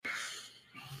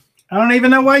I don't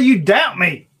even know why you doubt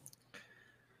me.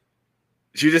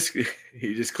 You just clicked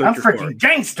I'm record. freaking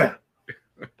gangster.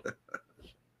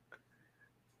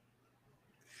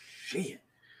 Shit.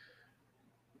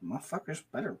 Motherfuckers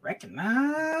better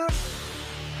recognize.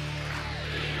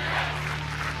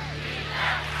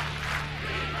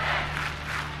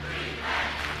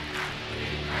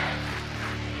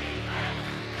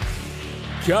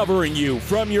 Covering you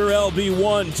from your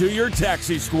LB1 to your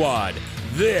taxi squad,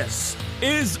 this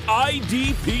is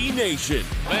IDP Nation.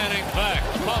 Manning back,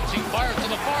 pumps, he fires to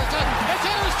the far side. It's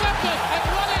intercepted and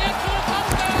running into the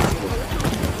touchdown.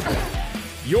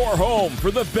 Your home for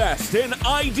the best in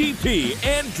IDP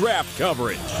and draft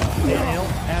coverage. Daniel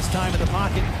has time in the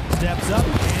pocket, steps up,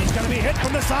 and he's going to be hit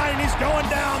from the side, and he's going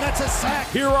down. That's a sack.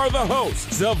 Here are the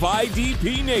hosts of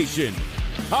IDP Nation,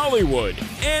 Hollywood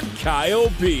and Kyle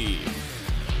B.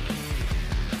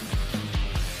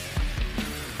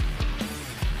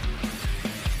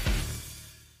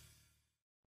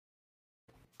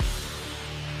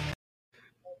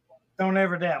 Don't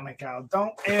ever doubt me, Kyle.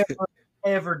 Don't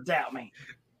ever doubt me.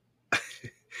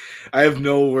 I have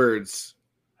no words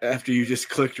after you just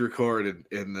clicked record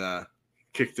and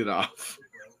kicked it off.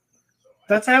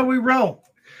 That's how we roll.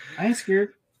 I ain't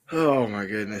scared. Oh, my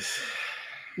goodness.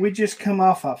 We just come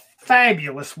off a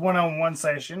fabulous one-on-one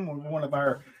session with one of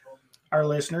our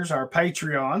listeners, our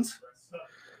Patreons.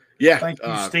 Yeah. Thank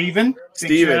you, Steven.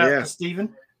 Steven, shout out yeah. to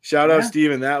Steven. Shout out,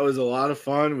 Steven. That was a lot of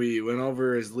fun. We went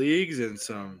over his leagues and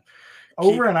some...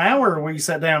 Over an hour we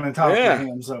sat down and talked to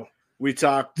him. So we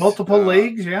talked... multiple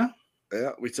leagues, yeah.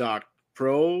 Yeah, we talked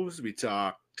pros. We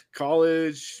talked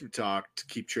college. We talked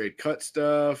keep trade cut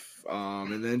stuff.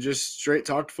 And then just straight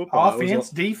talked football.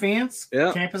 Offense, defense,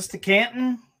 campus to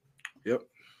Canton. Yep.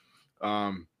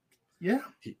 Yeah.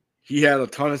 He had a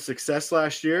ton of success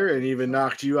last year and even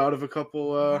knocked you out of a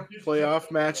couple playoff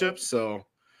matchups. So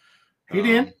he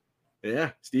did.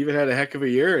 Yeah, Steven had a heck of a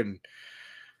year and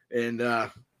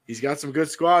he's got some good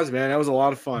squads, man. That was a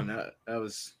lot of fun. That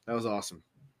was awesome.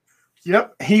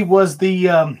 Yep, he was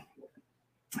the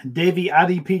Davy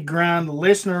IDP Grind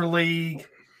Listener League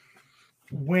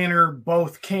winner,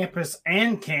 both campus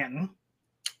and Canton.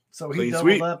 So he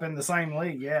doubled up in the same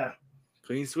league. Yeah,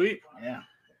 clean sweep. Yeah,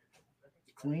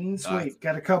 clean sweep.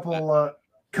 Got a couple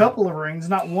of rings,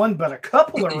 not one, but a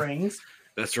couple of rings.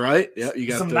 That's right. Yeah, you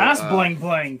got some nice bling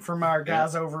bling from our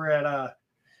guys over at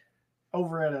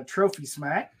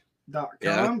TrophySmack.com.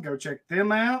 Yeah. Go check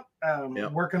them out.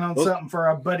 Working on something for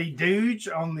our buddy Dooge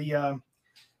on the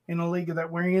in the league that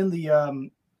we're in,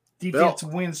 the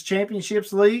Defensive Wins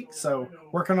Championships League. So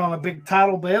working on a big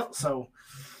title belt. So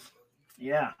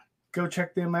yeah, go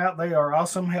check them out. They are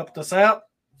awesome. Helped us out.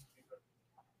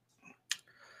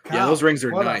 Kyle, yeah, those rings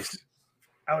are nice.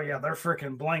 Oh yeah, they're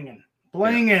freaking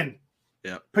blinging.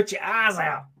 Yeah. Put your eyes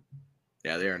out.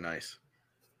 Yeah, they are nice.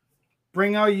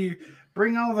 Bring all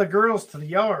the girls to the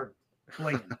yard.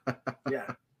 Blinging.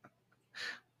 Yeah.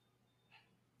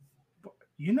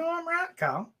 You know I'm right,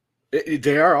 Kyle.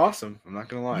 They are awesome. I'm not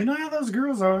going to lie. You know how those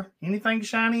girls are. Anything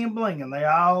shiny and blinging, they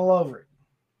all over it.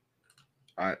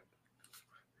 All right.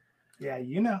 Yeah,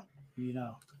 you know.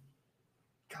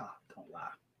 Kyle, don't lie.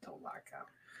 Don't lie, Kyle.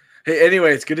 Hey,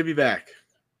 anyway, it's good to be back.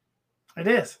 It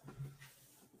is.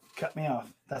 Cut me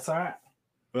off. That's all right.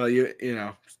 Well, you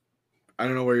know, I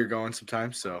don't know where you're going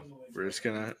sometimes, so we're just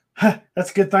going to. That's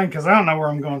a good thing because I don't know where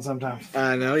I'm going sometimes.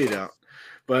 I know you don't.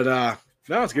 But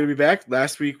no, it's good to be back.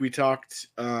 Last week we talked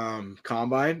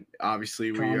Combine.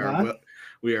 Obviously,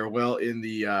 we are well in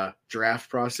the draft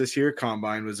process here.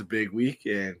 Combine was a big week,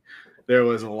 and there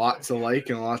was a lot to like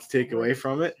and a lot to take away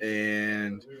from it.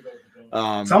 And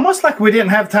it's almost like we didn't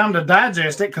have time to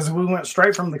digest it because we went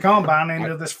straight from the Combine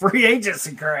into this free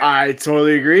agency crap. I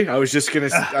totally agree. I was just gonna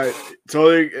I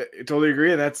totally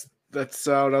agree, and that's what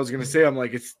I was gonna say. I'm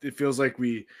like, it feels like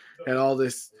we had all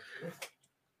this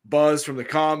buzz from the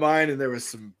Combine, and there was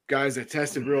some guys that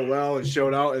tested real well and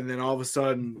showed out, and then all of a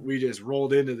sudden we just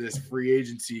rolled into this free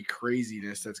agency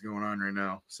craziness that's going on right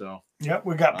now. So yep,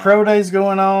 we got pro days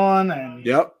going on, and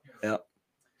yep,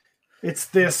 it's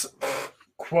this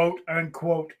quote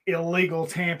unquote illegal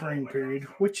tampering period,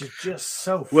 which is just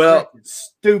so freaking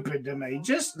stupid to me.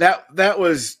 Just that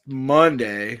was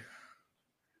Monday.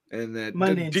 And then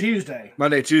Monday and Tuesday.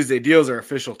 Monday, Tuesday deals are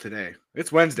official today.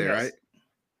 It's Wednesday, right?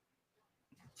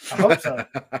 I hope so.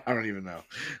 I don't even know.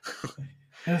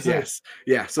 Yes.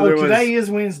 Yeah. So today is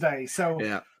Wednesday. So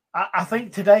yeah. I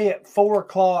think today at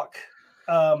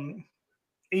 4:00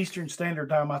 Eastern Standard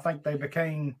Time, I think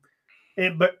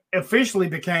but officially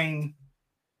became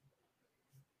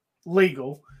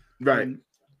legal. Right. And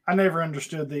I never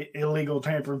understood the illegal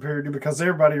tampering period because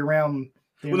everybody around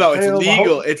Well, no, it's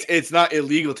legal. It's not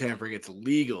illegal tampering. It's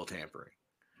legal tampering.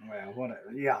 Well,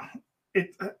 whatever. Yeah,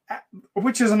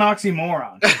 which is an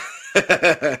oxymoron.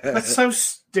 That's so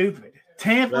stupid.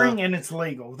 Tampering and it's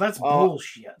legal. That's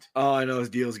bullshit. All I know is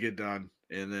deals get done,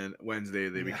 and then Wednesday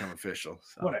they become official.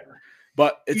 So. Whatever.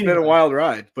 But it's been a wild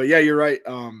ride. But yeah, you're right.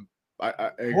 I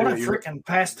what a freaking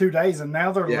past 2 days, and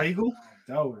now they're legal.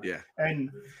 Oh yeah. And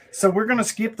so we're going to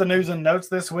skip the news and notes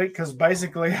this week because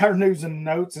basically our news and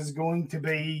notes is going to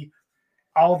be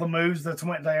all the moves that's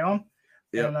went down.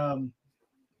 Yep. And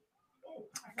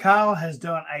Kyle has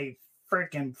done a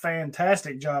freaking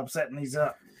fantastic job setting these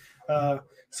up.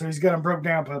 So he's got them broke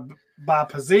down by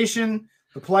position,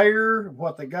 the player,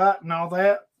 what they got, and all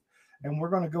that. And we're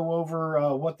going to go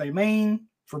over what they mean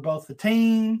for both the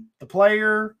team, the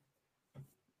player,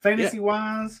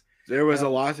 fantasy-wise. There was a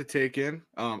lot to take in.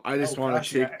 I just want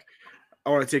to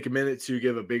take a minute to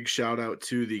give a big shout out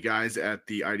to the guys at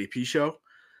the IDP show.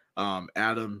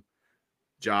 Adam,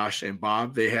 Josh, and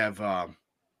Bob. They have a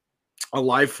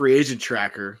live free agent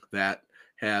tracker that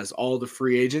has all the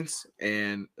free agents,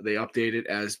 and they update it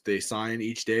as they sign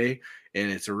each day. And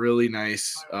it's a really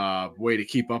nice way to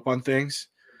keep up on things.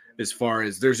 As far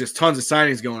as there's just tons of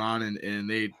signings going on, and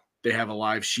they have a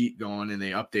live sheet going, and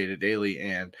they update it daily.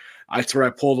 And that's where I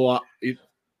pulled a lot,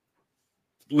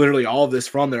 literally all of this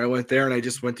from there. I went there and I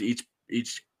just went to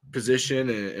each position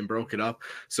and broke it up.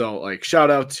 So like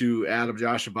shout out to Adam,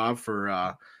 Josh, and Bob for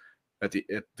at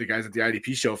the guys at the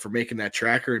IDP show for making that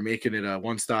tracker and making it a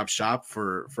one-stop shop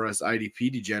for us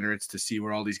IDP degenerates to see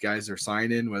where all these guys are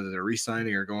signing, whether they're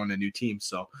re-signing or going to new teams.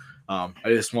 So I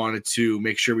just wanted to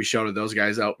make sure we shouted those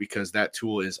guys out because that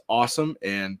tool is awesome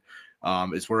and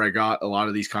it's where I got a lot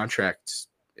of these contracts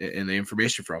and the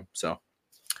information from. So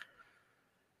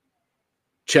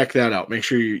check that out. Make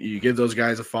sure you give those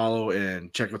guys a follow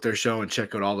and check out their show and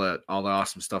check out all the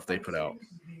awesome stuff they put out.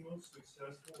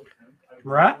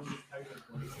 Right.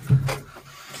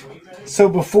 So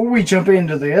before we jump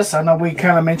into this, I know we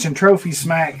kind of mentioned Trophy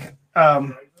Smack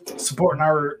supporting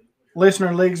our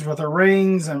listener leagues with our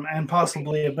rings and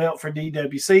possibly a belt for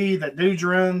DWC that Dudes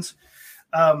runs.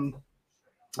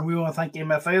 We want to thank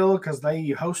MFL because they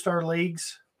host our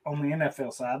leagues on the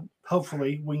NFL side.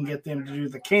 Hopefully we can get them to do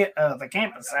the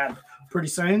campus side pretty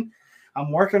soon.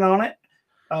 I'm working on it.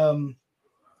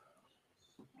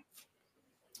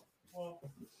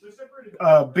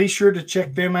 Be sure to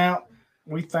check them out.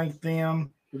 We thank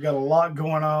them. We got a lot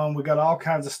going on. We got all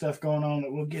kinds of stuff going on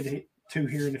that we'll get to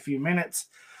here in a few minutes.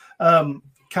 Kyle,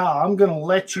 I'm going to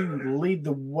let you lead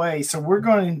the way. So we're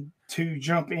going to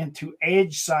jump into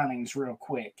edge signings real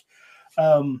quick.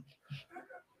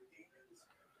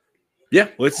 Yeah,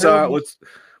 let's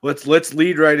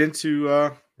lead right into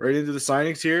the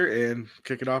signings here and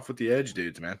kick it off with the edge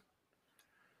dudes, man.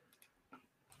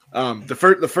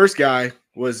 The first guy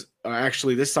was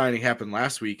actually this signing happened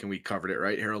last week and we covered it,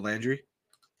 right? Harold Landry.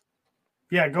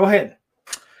 Yeah, go ahead.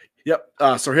 Yep.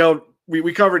 So Harold,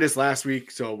 we covered this last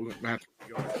week, so we're gonna have to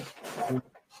go.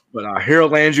 But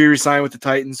Harold Landry resigned with the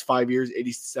Titans, 5 years,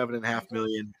 $87.5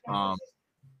 million.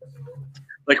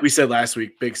 Like we said last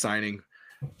week, big signing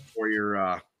for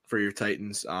your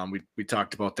Titans. We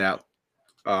talked about that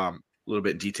a little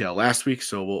bit in detail last week,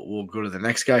 so we'll go to the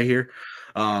next guy here.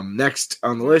 Next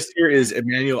on the list here is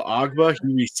Emmanuel Ogbah.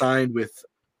 He re-signed with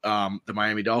the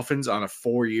Miami Dolphins on a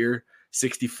 4-year,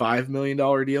 $65 million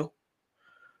deal.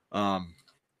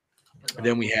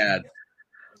 Then we had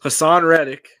Hassan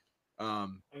Reddick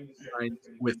signed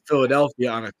with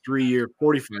Philadelphia on a 3-year,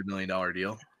 $45 million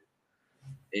deal.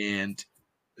 And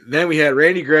then we had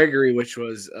Randy Gregory, which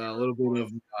was a little bit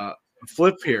of a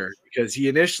flip here because he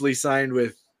initially signed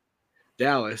with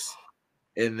Dallas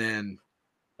and then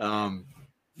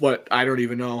I don't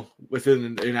even know,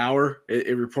 within an hour,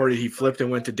 it reported he flipped and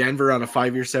went to Denver on a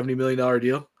 5-year, $70 million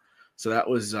deal. So that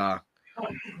was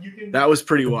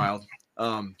pretty wild.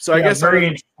 So I guess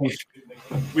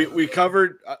we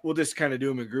covered, we'll just kind of do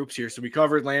them in groups here. So we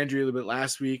covered Landry a little bit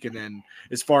last week. And then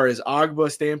as far as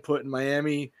Ogbah staying put in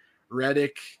Miami,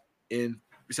 Reddick in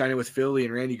signing with Philly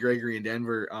and Randy Gregory in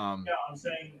Denver.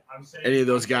 Any of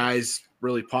those guys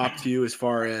really popped to you as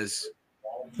far as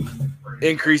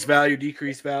increased value,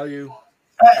 decreased value?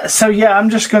 I'm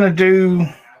just going to do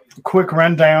a quick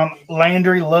rundown.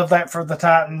 Landry, love that for the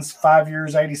Titans, 5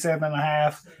 years,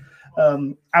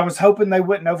 $87.5. I was hoping they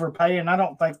wouldn't overpay, and I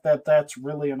don't think that's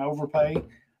really an overpay.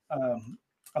 I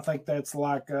think that's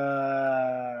like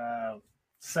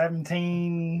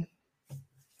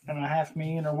 $17.5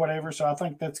 million or whatever. So I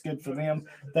think that's good for them.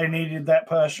 They needed that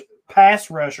pass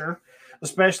rusher,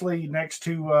 especially next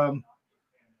to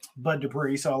Bud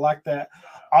Dupree. So I like that.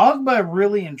 Ogbah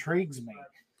really intrigues me.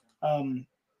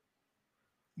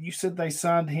 you said they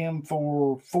signed him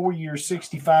for 4 years,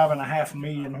 $65.5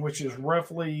 million, which is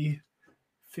roughly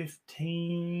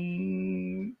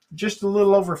 15, just a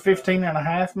little over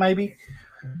 15.5, maybe,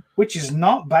 which is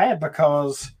not bad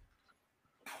because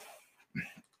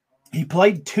he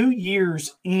played 2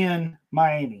 years in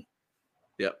Miami.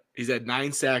 Yep. He's had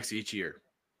 9 sacks each year.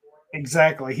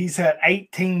 Exactly. He's had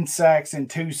 18 sacks in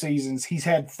 2 seasons. He's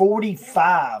had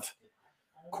 45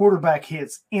 quarterback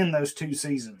hits in those 2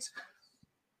 seasons.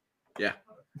 Yeah.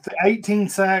 The 18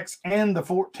 sacks and the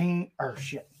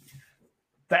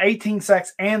 18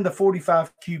 sacks and the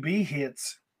 45 QB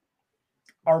hits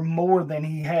are more than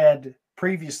he had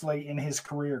previously in his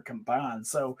career combined.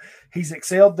 So he's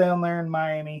excelled down there in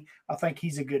Miami. I think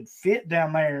he's a good fit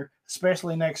down there,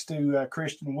 especially next to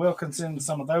Christian Wilkinson,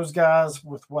 some of those guys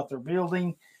with what they're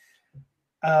building.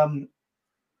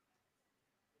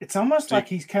 It's almost like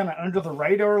he's kind of under the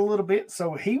radar a little bit.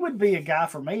 So he would be a guy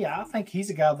for me. I think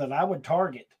he's a guy that I would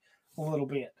target a little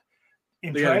bit.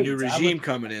 They got a new regime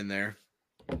coming in there.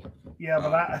 Yeah,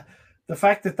 but the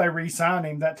fact that they re-signed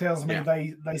him, that tells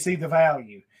me they see the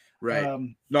value. Right.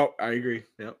 No, I agree.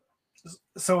 Yep.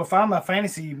 So if I'm a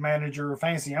fantasy manager or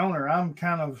fantasy owner,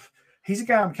 he's a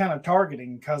guy I'm kind of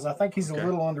targeting because I think he's a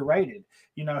little underrated.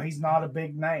 You know, he's not a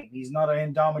big name. He's not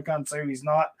an Ndamukong Suh. He's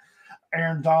not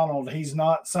Aaron Donald. He's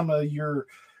not some of your,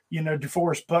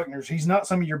 DeForest Buckners. He's not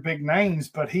some of your big names,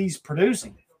 but he's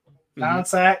producing. 9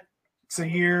 sacks a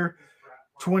year,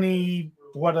 20,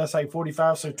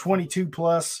 45, so 22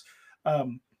 plus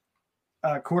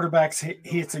quarterbacks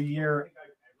hits a year.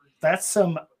 That's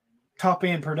some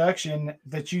top-end production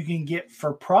that you can get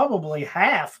for probably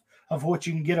half of what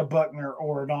you can get a Buckner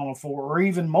or a Donald for, or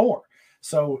even more.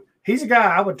 So he's a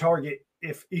guy I would target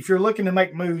if you're looking to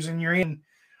make moves and you're in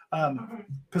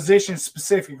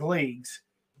position-specific leagues.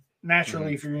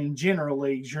 Naturally, if you're in general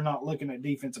leagues, you're not looking at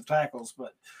defensive tackles,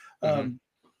 but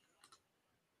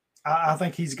I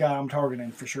think he's a guy I'm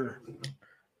targeting for sure.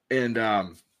 And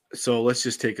so let's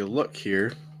just take a look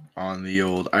here on the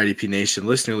old IDP Nation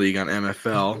Listener League on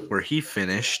MFL, where he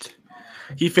finished.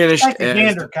 He finished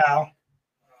Kyle.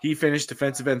 He finished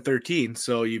defensive end 13.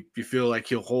 So you feel like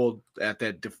he'll hold at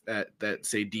that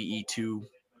say DE2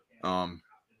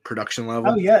 production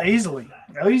level? Oh yeah, easily.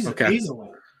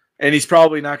 Easily. And he's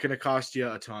probably not going to cost you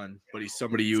a ton, but he's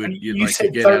somebody you'd like to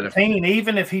get 13,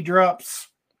 even if he drops.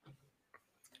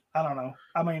 I don't know.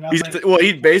 I mean,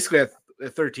 he basically at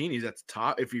 13, he's at the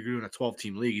top. If you're doing a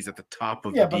 12-team league, he's at the top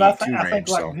of the D2 I range. think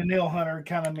like Danielle Hunter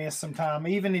kind of missed some time.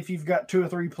 Even if you've got 2 or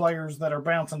 3 players that are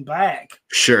bouncing back,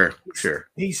 sure,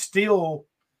 he's still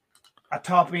a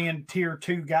top end tier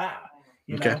 2 guy.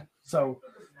 You know? So,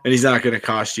 and he's not going to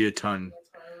cost you a ton.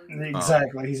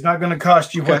 Exactly, he's not going to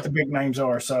cost you what the big names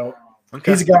are. So,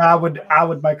 he's a guy I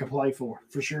would make a play for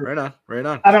sure. Right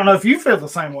on. I don't know if you feel the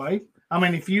same way. I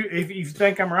mean, if you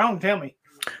think I'm wrong, tell me.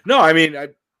 No, I mean, I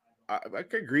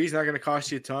agree. He's not going to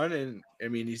cost you a ton, and I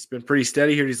mean, he's been pretty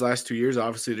steady here these last 2 years.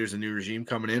 Obviously, there's a new regime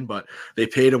coming in, but they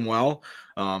paid him well.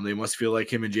 They must feel like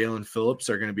him and Jalen Phillips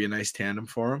are going to be a nice tandem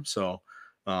for him. So,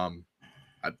 I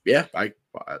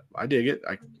dig it.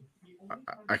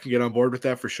 I can get on board with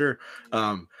that for sure.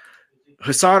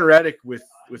 Hassan Reddick with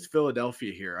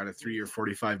Philadelphia here on a 3-year,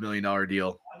 $45 million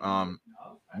deal.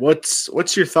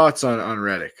 What's your thoughts on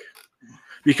Reddick?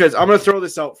 Because I'm going to throw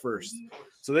this out first.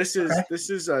 So this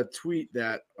is a tweet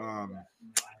that let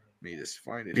me just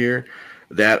find it here,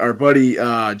 that our buddy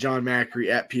John Macri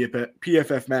at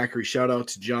PFF Macri, shout out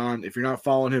to John. If you're not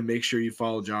following him, make sure you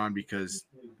follow John because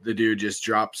the dude just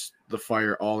drops the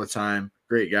fire all the time.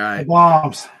 Great guy.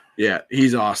 Bombs. Yeah,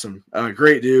 he's awesome.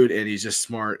 Great dude, and he's just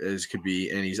smart as could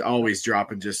be, and he's always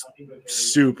dropping just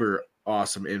super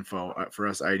awesome info for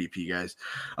us IDP guys.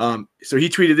 So he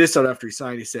tweeted this out after he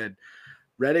signed. He said,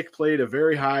 Reddick played a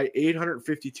very high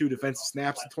 852 defensive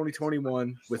snaps in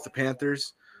 2021 with the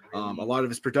Panthers. A lot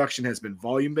of his production has been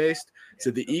volume-based.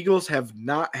 So the Eagles have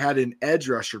not had an edge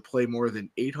rusher play more than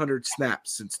 800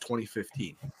 snaps since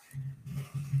 2015.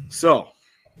 So,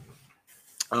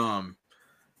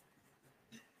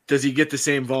 does he get the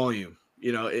same volume?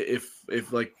 You know, if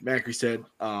like Macri said,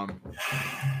 a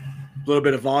little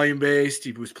bit of volume based.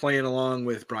 He was playing along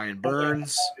with Brian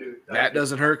Burns. That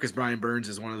doesn't hurt because Brian Burns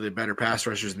is one of the better pass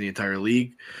rushers in the entire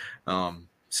league.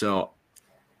 So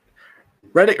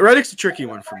Reddick's a tricky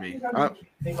one for me. I'm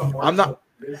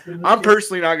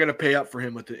personally not going to pay up for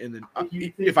him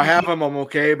if I have him, I'm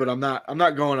okay, but I'm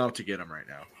not going out to get him right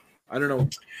now. I don't know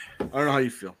how you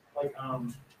feel.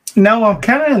 No, I'm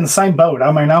kind of in the same boat.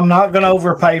 I mean, I'm not going to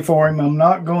overpay for him. I'm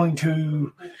not going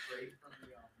to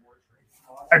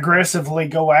aggressively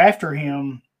go after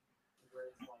him.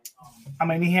 I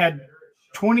mean, he had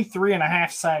 23 and a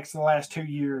half sacks the last 2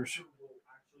 years,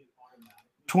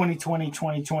 2020,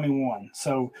 2021.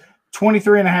 So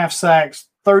 23 and a half sacks,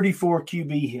 34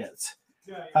 QB hits.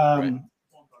 Right.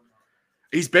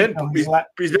 He's been putting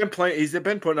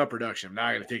up production. I'm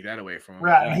not going to take that away from him.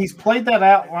 Right. And he's played that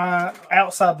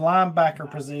outside linebacker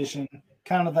position,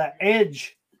 kind of that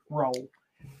edge role.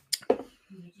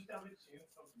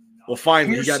 Well,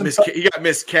 finally, he got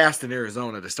miscast in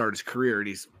Arizona to start his career,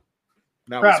 and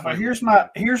but here's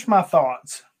my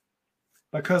thoughts,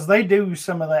 because they do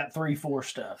some of that 3-4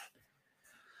 stuff.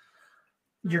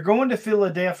 You're going to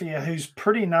Philadelphia, who's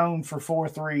pretty known for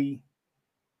 4-3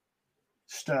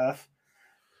 stuff.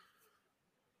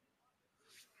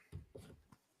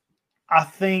 I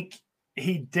think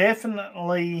he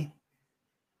definitely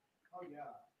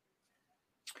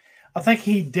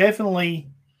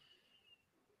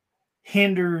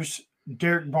hinders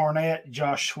Derek Barnett,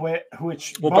 Josh Sweat,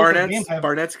 Barnett's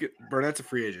a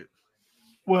free agent.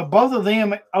 Well, both of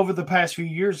them over the past few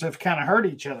years have kind of hurt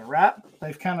each other, right?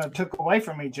 They've kind of took away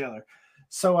from each other.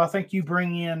 So I think you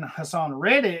bring in Hassan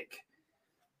Reddick.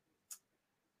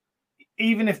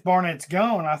 Even if Barnett's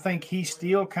gone, I think he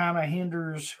still kind of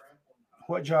hinders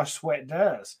what Josh Sweat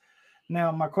does.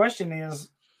 Now, my question is,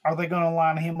 are they going to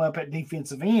line him up at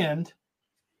defensive end?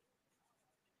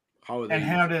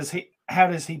 How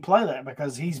does he play that?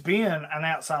 Because he's been an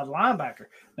outside linebacker.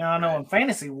 Now, I know in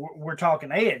fantasy we're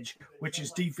talking edge, which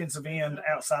is defensive end,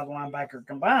 outside linebacker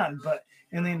combined. But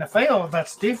in the NFL,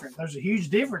 that's different. There's a huge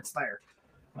difference there.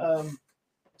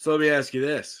 So let me ask you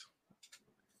this.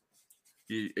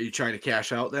 Are you trying to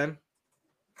cash out then?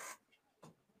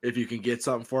 If you can get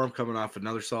something for him coming off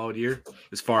another solid year,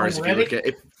 as far as if you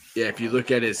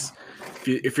look at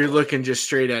if you're looking just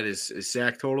straight at his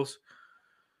sack totals.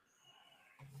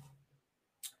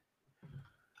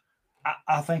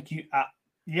 I think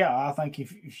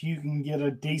if you can get a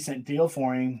decent deal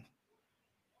for him,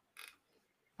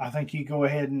 I think you go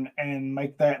ahead and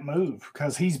make that move,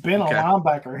 because he's been a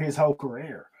linebacker his whole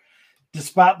career.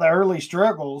 Despite the early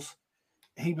struggles,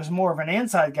 he was more of an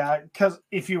inside guy, because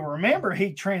if you remember,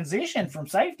 he transitioned from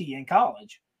safety in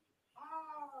college.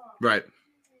 Right.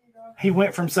 He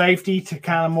went from safety to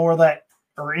kind of more of that,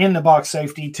 or in the box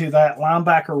safety, to that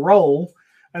linebacker role.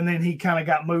 And then he kind of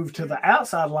got moved to the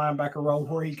outside linebacker role,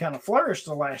 where he kind of flourished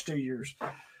the last 2 years.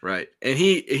 Right. And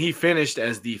he finished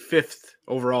as the 5th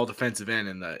overall defensive end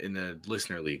in the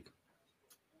listener league.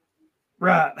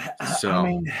 Right. So I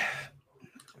mean,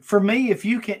 for me, if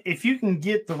you can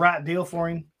get the right deal for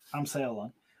him, I'm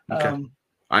selling. Okay.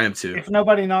 I am too. If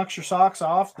nobody knocks your socks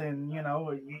off, then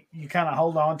you kind of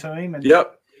hold on to him and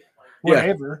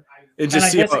whatever. Yeah. And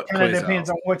just I guess it kind of depends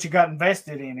on what you got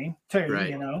invested in him too.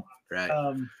 Right. Right.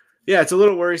 Yeah, it's a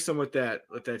little worrisome with that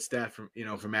stat from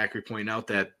Macri pointing out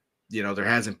that there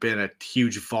hasn't been a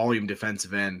huge volume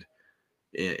defensive end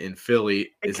in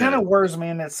Philly. It kind of worries me,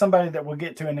 and it's somebody that we'll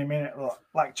get to in a minute,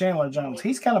 like Chandler Jones.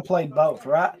 He's kind of played both,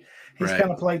 right? He's kind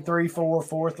of played 3-4,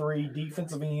 4-3,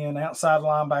 defensive end, outside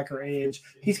linebacker, edge.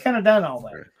 He's kind of done all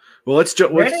that. Right. Well,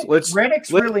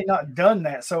 Reddick's really not done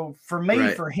that. So for me,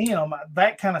 for him,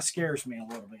 that kind of scares me a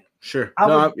little bit. Sure.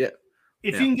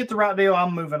 If you can get the right deal,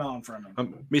 I'm moving on from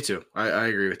him. Me too. I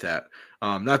agree with that.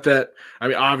 Not that – I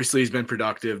mean, obviously he's been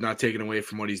productive, not taken away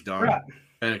from what he's done. Right.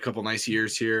 And a couple nice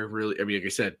years here. Really, I mean, like I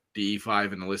said, the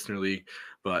E5 in the listener league.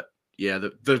 But, yeah,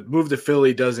 the move to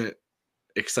Philly doesn't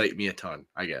excite me a ton,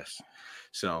 I guess.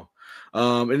 So,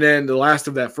 and then the last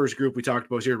of that first group we talked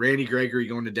about here, Randy Gregory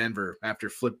going to Denver after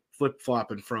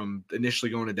flip-flopping from initially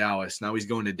going to Dallas. Now he's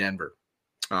going to Denver.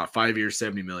 5 years,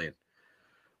 $70 million.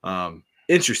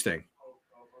 Interesting.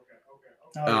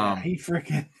 He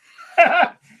freaking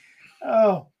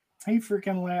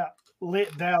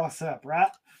lit Dallas up,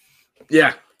 right?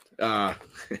 Yeah. Yeah,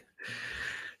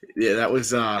 that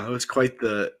was quite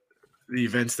the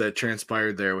events that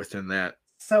transpired there within that.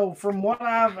 So from what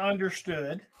I've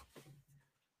understood,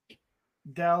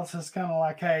 Dallas is kind of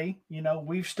like, hey,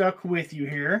 we've stuck with you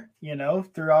here,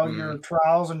 through all your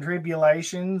trials and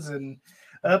tribulations and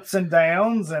ups and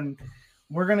downs, and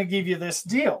we're going to give you this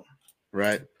deal.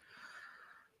 Right.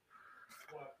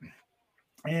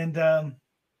 And I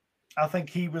think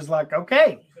he was like,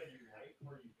 okay.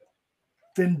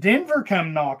 Then Denver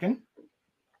come knocking,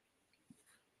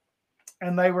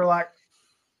 and they were like,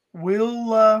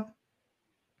 we'll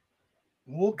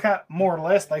cut more or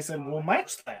less. They said, we'll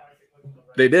match that.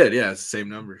 They did. Yeah. It's the same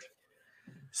numbers.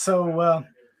 So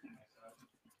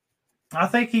I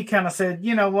think he kind of said,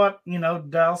 you know what,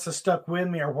 Dallas has stuck with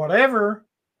me or whatever.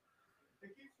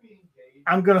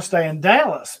 I'm going to stay in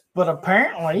Dallas. But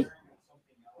apparently,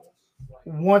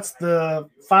 once the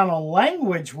final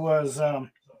language was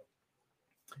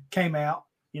came out,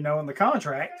 in the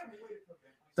contract,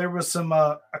 there was some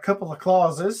a couple of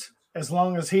clauses. As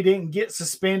long as he didn't get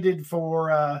suspended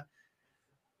for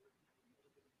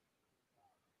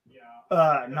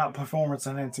not performance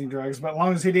enhancing drugs, but as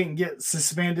long as he didn't get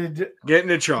suspended, getting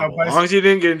in trouble. As long as he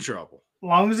didn't get in trouble. As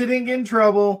long as he didn't get in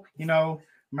trouble,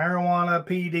 marijuana,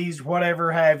 PEDs,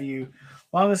 whatever have you.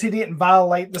 As long as he didn't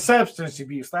violate the substance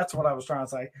abuse. That's what I was trying to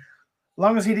say. As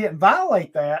long as he didn't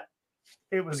violate that,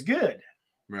 it was good.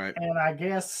 Right. And I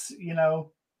guess,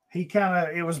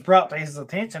 it was brought to his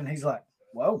attention. He's like,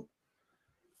 whoa.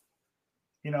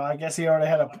 I guess he already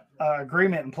had a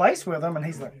agreement in place with him, and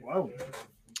he's like, whoa,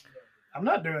 I'm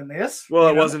not doing this. Well,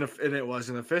 it wasn't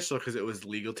official because it was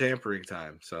legal tampering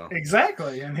time. So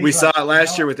exactly. And we saw it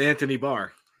last year with Anthony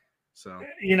Barr. So,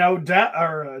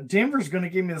 Denver's going to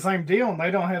give me the same deal, and they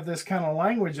don't have this kind of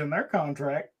language in their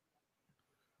contract.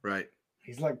 Right.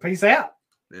 He's like, peace out.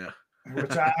 Yeah.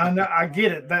 Which I know, I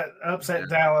get it. That upset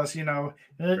Dallas, right.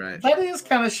 That is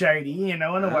kind of shady, in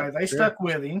a way. They stuck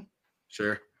with him.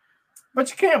 Sure. But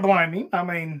you can't blame him. I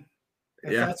mean,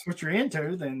 if that's what you're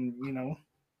into, then,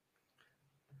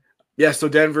 Yeah, so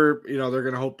Denver, they're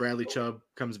going to hope Bradley Chubb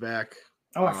comes back.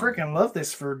 Oh, I freaking love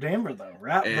this for Denver, though,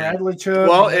 right? Bradley Chubb.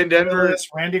 Well, in Denver,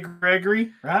 Randy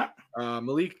Gregory, right?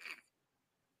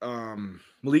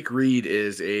 Malik Reed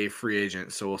is a free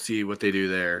agent, so we'll see what they do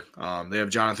there. They have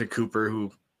Jonathan Cooper, who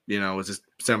was a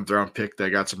 7th-round pick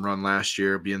that got some run last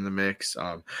year, be in the mix.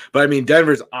 But I mean,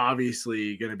 Denver's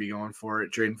obviously going to be going for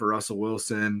it, trading for Russell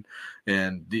Wilson,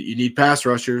 and you need pass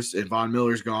rushers. And Von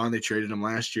Miller's gone; they traded him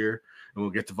last year, and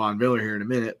we'll get to Von Miller here in a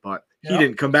minute, but. He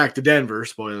didn't come back to Denver,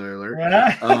 spoiler alert.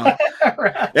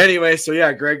 Right. Anyway, so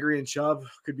yeah, Gregory and Chubb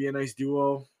could be a nice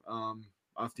duo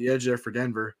off the edge there for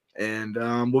Denver. And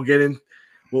we'll get in.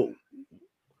 We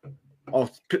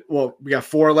got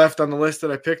 4 left on the list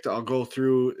that I picked. I'll go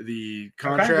through the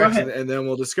contracts and then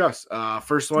we'll discuss.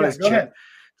 First one is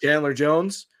Chandler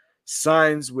Jones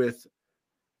signs with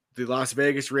the Las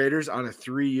Vegas Raiders on a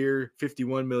 3-year,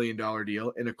 $51 million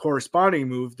deal. In a corresponding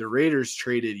move, the Raiders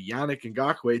traded Yannick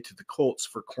Ngakoue to the Colts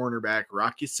for cornerback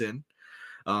Rocky Sin.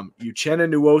 Uchenna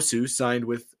Nwosu signed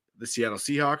with the Seattle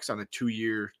Seahawks on a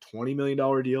 2-year, $20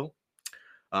 million deal.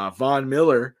 Von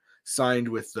Miller signed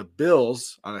with the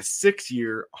Bills on a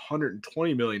 6-year,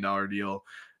 $120 million deal.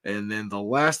 And then the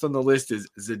last on the list is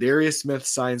Zadarius Smith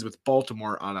signs with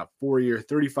Baltimore on a 4-year,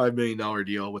 $35 million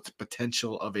deal with the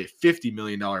potential of a $50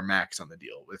 million max on the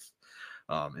deal with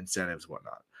incentives and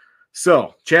whatnot.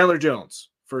 So Chandler Jones,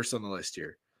 first on the list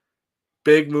here.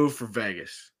 Big move for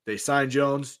Vegas. They signed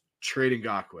Jones, trade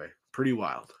Ngakoue. Pretty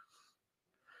wild.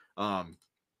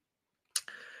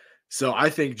 So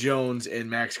I think Jones and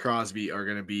Max Crosby are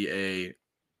going to be a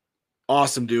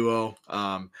awesome duo.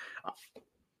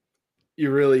 You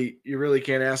really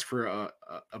can't ask for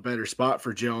a better spot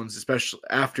for Jones, especially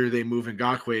after they move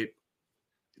Ngakoue.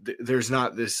 There's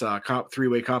not this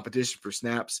 3-way competition for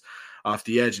snaps off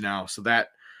the edge now, so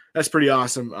that's pretty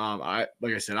awesome. Like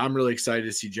I said, I'm really excited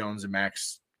to see Jones and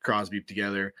Max Crosby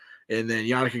together, and then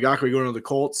Yannick Ngakoue going to the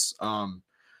Colts.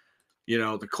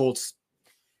 The Colts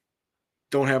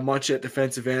don't have much at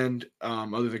defensive end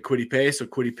other than Kwity Paye, so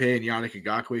Kwity Paye and Yannick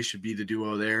Ngakoue should be the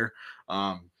duo there.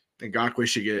 Ngakoue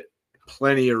should get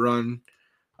plenty of run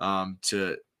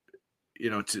to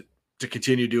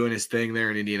continue doing his thing there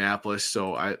in Indianapolis.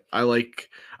 So I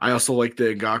also like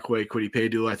the Ngakoue Kwity Paye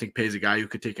duo. I think Paye's a guy who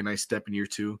could take a nice step in year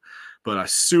 2, but I'm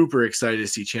super excited to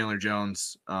see Chandler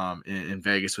Jones in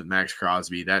Vegas with Max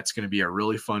Crosby. That's going to be a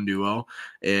really fun duo.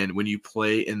 And when you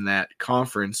play in that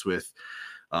conference with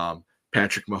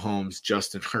Patrick Mahomes,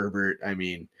 Justin Herbert,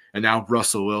 and now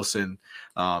Russell Wilson,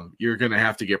 you're going to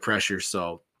have to get pressure.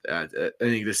 So I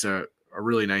think this is a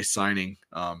really nice signing.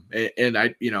 And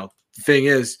I, the thing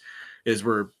is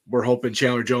we're hoping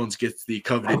Chandler Jones gets the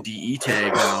coveted DE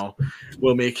tag now.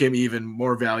 Will make him even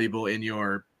more valuable in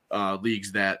your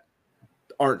leagues that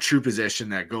aren't true position,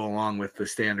 that go along with the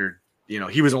standard.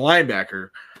 He was a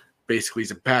linebacker. Basically,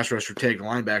 he's a pass rusher tag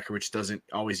linebacker, which doesn't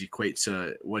always equate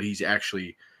to what he's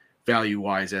actually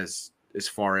value-wise as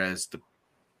far as the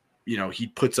he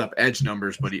puts up edge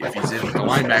numbers, but if he's in with the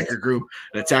linebacker group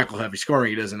and a tackle heavy scoring,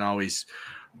 he doesn't always,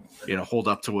 hold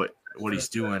up to what he's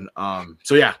doing.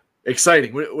 So yeah,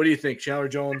 exciting. What do you think, Chandler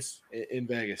Jones in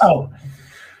Vegas? Oh,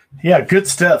 yeah, good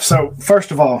stuff. So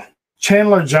first of all,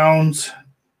 Chandler Jones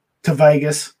to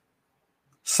Vegas,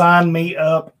 sign me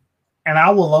up, and I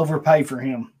will overpay for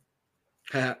him.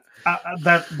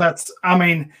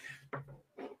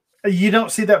 You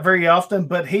don't see that very often,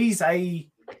 but he's a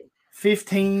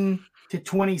 15 to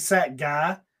 20 sack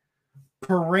guy,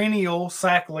 perennial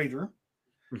sack leader.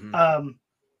 Mm-hmm.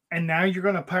 and now you're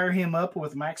going to pair him up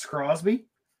with Max Crosby.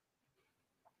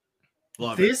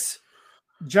 Love this it.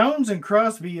 Jones and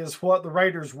Crosby is what the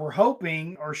Raiders were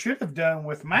hoping or should have done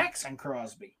with Max and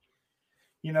Crosby.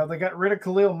 You know, they got rid of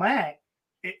Khalil Mack.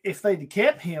 If they'd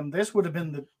kept him, this would have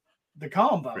been the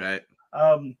combo. Right.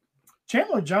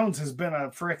 Chandler Jones has been a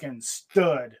freaking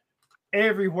stud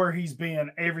everywhere he's been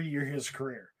every year his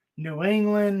career. New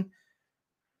England,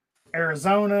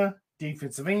 Arizona,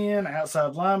 defensive end,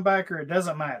 outside linebacker, it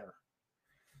doesn't matter.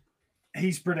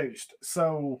 He's produced.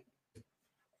 So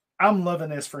I'm loving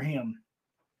this for him.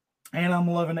 And I'm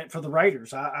loving it for the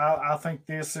Raiders. I think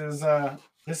this is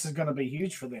going to be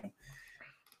huge for them.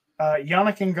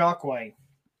 Yannick Ngakoue.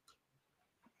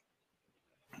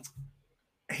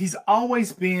 He's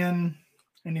always been,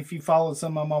 and if you follow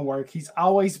some of my work, he's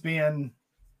always been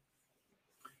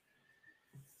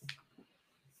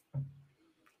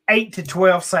 8 to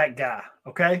 12 sack guy,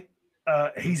 okay?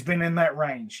 He's been in that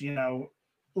range, you know,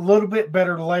 a little bit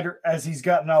better later as he's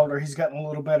gotten older. He's gotten a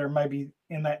little better maybe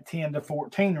in that 10 to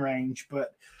 14 range,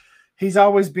 but he's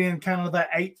always been kind of that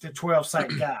 8 to 12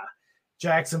 sack guy.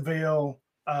 Jacksonville,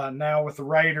 now with the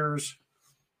Raiders.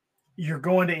 You're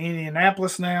going to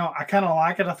Indianapolis now. I kind of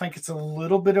like it. I think it's a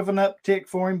little bit of an uptick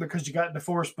for him because you got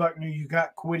DeForest Buckner, you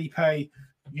got Kwity Paye,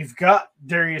 you've got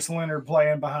Darius Leonard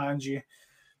playing behind you.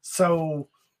 So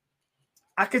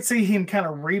I could see him kind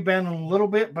of rebounding a little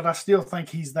bit, but I still think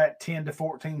he's that 10 to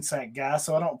 14 sack guy.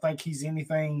 So I don't think he's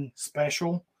anything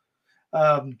special.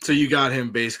 So you got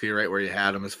him basically right where you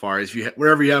had him as far as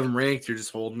wherever you have him ranked, you're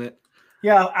just holding it.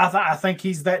 Yeah, I think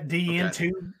he's that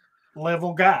DN2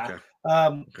 level guy.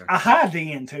 Okay. A high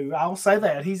DN2. I'll say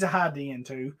that. He's a high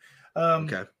DN2.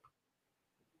 Okay.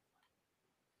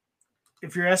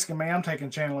 If you're asking me, I'm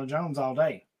taking Chandler Jones all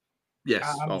day. Yes.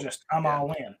 I'm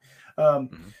all in.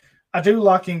 I do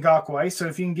like Ngakoue, so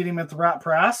if you can get him at the right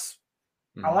price,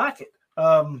 I like it.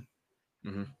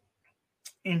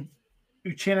 In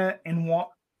Uchenna and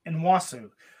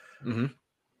Wasu.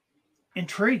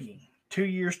 Intriguing. 2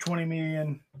 years, $20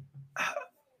 million.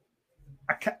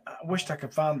 I wished I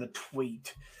could find the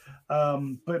tweet.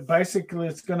 But basically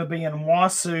it's going to be in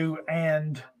Wasu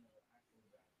and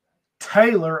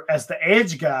Taylor as the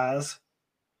edge guys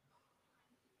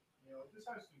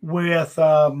with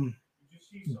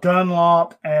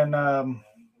Dunlop and I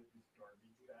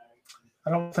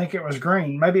don't think it was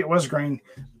Green. Maybe it was Green,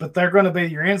 but they're going to be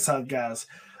your inside guys.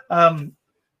 I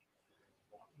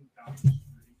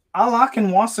like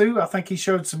Nwasu. I think he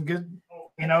showed some good,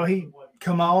 he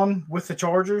come on with the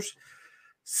Chargers.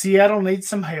 Seattle needs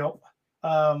some help.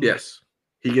 Yes.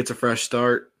 He gets a fresh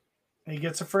start.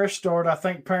 I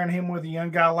think pairing him with a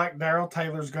young guy like Darrell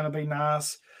Taylor is going to be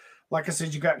nice. Like I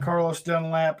said, you got Carlos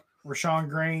Dunlap, Rashawn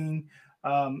Green,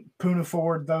 Poona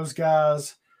Ford, those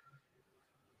guys.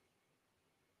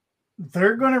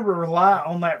 They're going to rely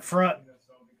on that front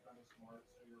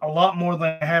a lot more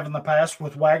than they have in the past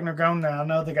with Wagner gone. Now, I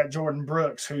know they got Jordan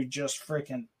Brooks who just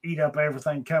freaking eat up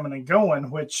everything coming and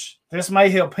going, which this may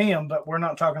help him, but we're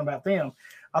not talking about them.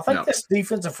 I think this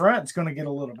defensive front is going to get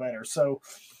a little better. So,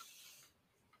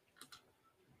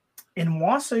 in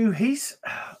Wasu, he's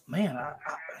man.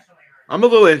 I'm a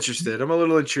little interested. I'm a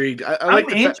little intrigued. I'm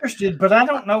interested, but I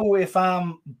don't know if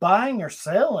I'm buying or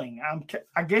selling.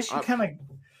 I guess you kind of.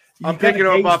 I'm picking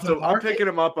him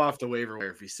up off the waiver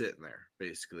wire if he's sitting there.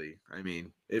 Basically, I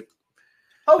mean it.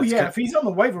 Oh yeah, if he's on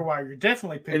the waiver wire, you're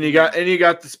definitely picking. And you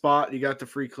got the spot, you got the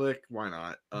free click. Why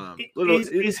not?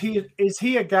 Is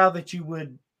he a guy that you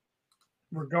would,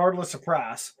 regardless of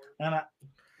price? And of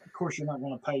course, you're not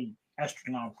going to pay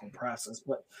astronomical prices.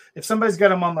 But if somebody's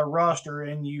got him on their roster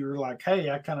and you're like,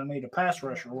 hey, I kind of need a pass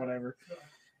rusher or whatever,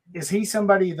 is he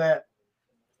somebody that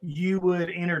you would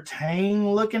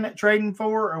entertain looking at trading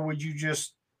for, or would you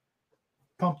just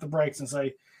pump the brakes and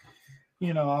say,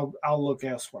 I'll look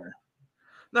elsewhere?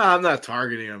 No, I'm not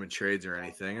targeting him in trades or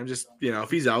anything. I'm just,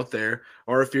 if he's out there,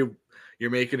 or if you're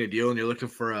making a deal and you're looking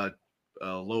for a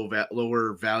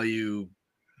lower value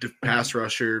pass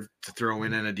rusher to throw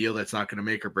in a deal that's not going to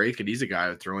make or break it, he's a guy I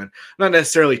would throw in. I'm not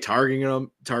necessarily targeting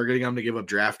him to give up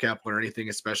draft capital or anything,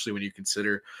 especially when you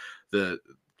consider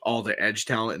all the edge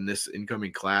talent in this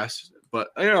incoming class. But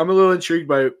I'm a little intrigued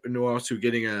by Nwasu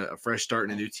getting a fresh start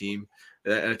in a new team,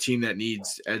 a team that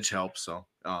needs edge help. So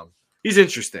he's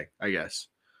interesting, I guess.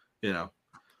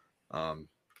 I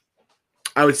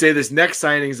would say this next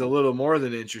signing is a little more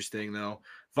than interesting, though.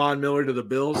 Von Miller to the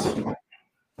Bills.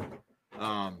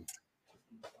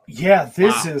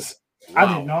 This is. Wow.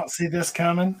 I did not see this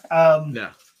coming.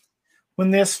 When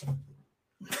this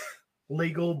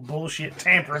legal bullshit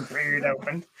tampering period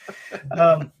opened,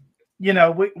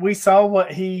 we saw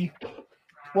what he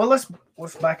Well,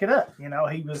 let's back it up. You know,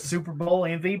 he was Super Bowl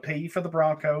MVP for the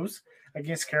Broncos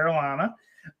against Carolina.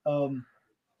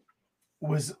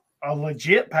 Was a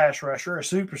legit pass rusher, a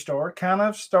superstar. Kind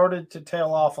of started to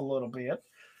tail off a little bit.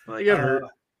 Well, he got hurt.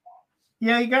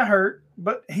 Yeah, he got hurt,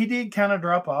 but he did kind of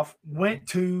drop off. Went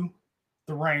to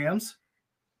the Rams,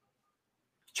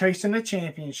 chasing the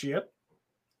championship,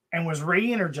 and was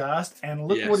re-energized. And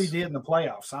look what he did in the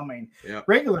playoffs. I mean,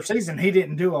 regular season, he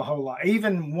didn't do a whole lot.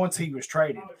 Even once he was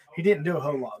traded, he didn't do a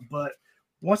whole lot. But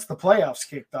once the playoffs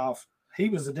kicked off, he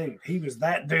was a dude. He was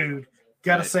that dude.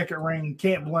 Got a second ring.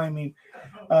 Can't blame him.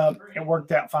 It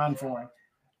worked out fine for him.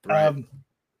 Right.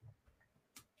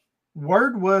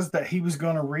 Word was that he was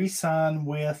going to re-sign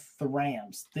with the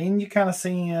Rams. Then you kind of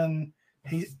seeing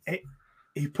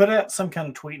he put out some kind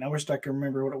of tweet, and I wish I could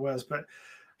remember what it was, but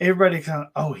everybody kind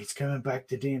of, he's coming back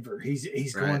to Denver.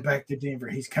 He's going back to Denver.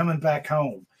 He's coming back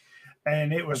home.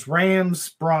 And it was Rams,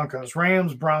 Broncos.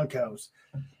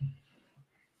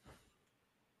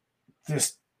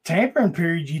 This tampering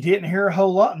period, you didn't hear a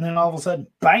whole lot, and then all of a sudden,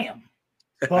 bam,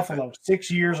 Buffalo,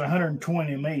 6 years,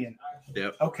 $120 million.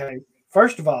 Yep. Okay,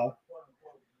 first of all,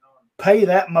 pay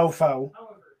that mofo,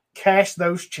 cash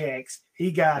those checks.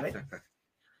 He got it.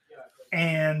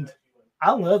 And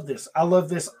I love this. I love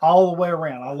this all the way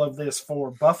around. I love this for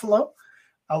Buffalo.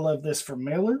 I love this for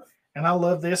Miller. And I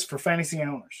love this for fantasy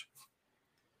owners.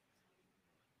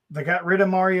 They got rid of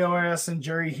Mario S. and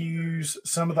Jerry Hughes,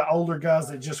 some of the older guys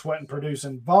that just wasn't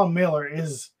producing. Von Miller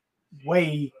is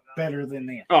way better than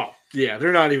them. Oh, yeah.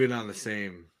 They're not even on the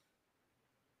same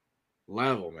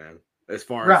level, man. As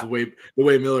far as the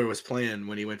way Miller was playing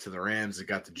when he went to the Rams, it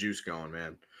got the juice going,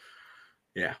 man.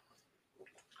 Yeah.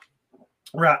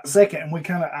 Right. Second, and we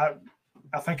kind of,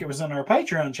 I think it was in our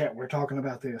Patreon chat, we're talking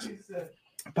about this.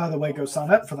 By the way, go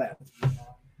sign up for that.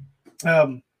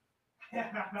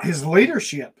 His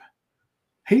leadership.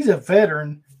 He's a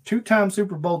veteran, 2-time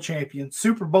Super Bowl champion,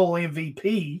 Super Bowl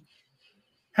MVP.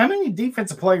 How many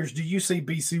defensive players do you see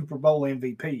be Super Bowl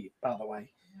MVP, by the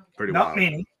way? Not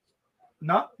many.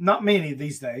 Not many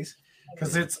these days,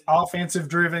 because it's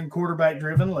offensive-driven,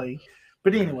 quarterback-driven league.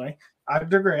 But anyway, I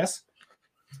digress.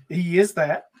 He is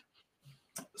that.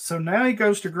 So now he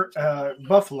goes to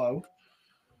Buffalo.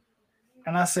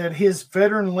 And I said his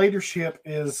veteran leadership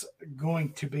is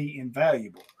going to be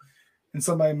invaluable. And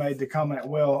somebody made the comment,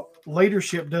 well,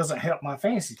 leadership doesn't help my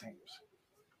fantasy teams.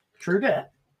 True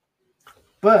that.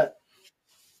 But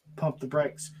pump the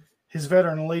brakes. His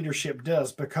veteran leadership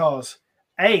does because,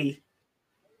 A,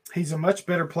 he's a much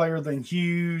better player than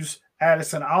Hughes,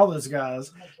 Addison, all those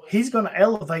guys. He's going to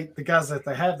elevate the guys that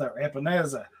they have there.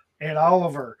 Epineza, Ed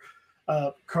Oliver,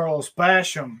 Carlos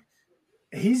Basham.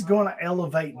 He's going to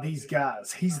elevate these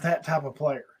guys. He's that type of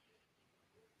player.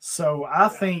 So I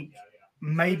think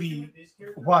maybe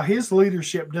while his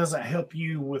leadership doesn't help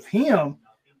you with him,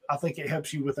 I think it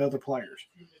helps you with other players.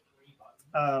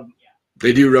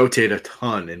 They do rotate a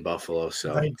ton in Buffalo,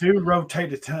 so they do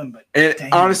rotate a ton. But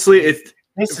and honestly,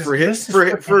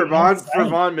 for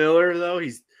Von Miller though,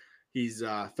 he's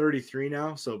 33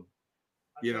 now, so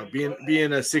you know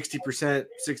being a 60%,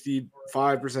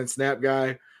 65% snap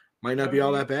guy might not be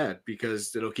all that bad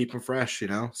because it'll keep him fresh, you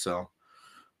know. So,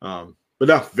 but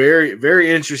no, very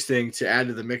very interesting to add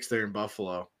to the mix there in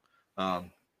Buffalo.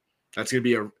 That's gonna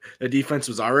be the defense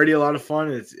was already a lot of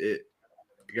fun. It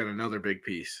got another big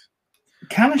piece.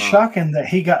 Kind of shocking that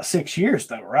he got 6 years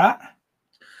though, right?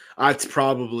 There's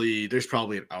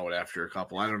probably an out after a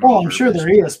couple. I don't know. Well, I'm sure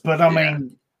there is, but I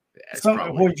mean,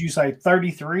 what did you say?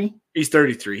 33? He's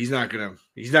 33. He's not gonna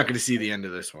see the end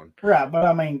of this one. Right, but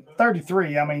I mean,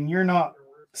 33. I mean, you're not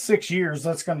 6 years.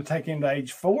 That's going to take him to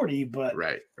age 40. But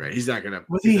right. He's not gonna.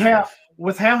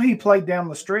 With how he played down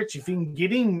the stretch, if you can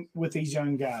get him with these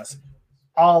young guys,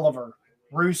 Oliver,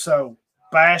 Russo,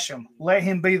 Basham, let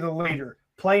him be the leader,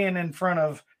 playing in front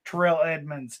of Terrell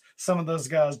Edmonds, some of those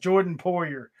guys, Jordan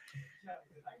Poyer.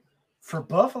 For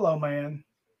Buffalo, man,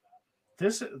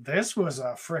 this was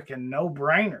a freaking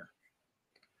no-brainer.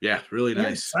 Yeah, really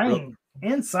nice.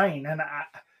 Insane. And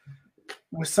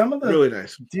with some of the really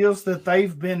nice deals that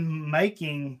they've been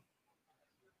making,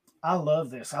 I love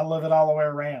this. I love it all the way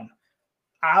around.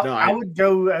 I would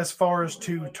go as far as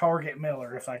to target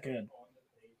Miller if I could.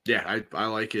 Yeah, I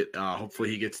like it. Hopefully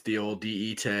he gets the old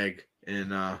DE tag in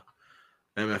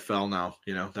MFL now.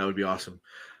 You know, that would be awesome.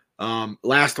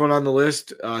 Last one on the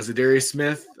list, Zadarius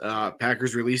Smith.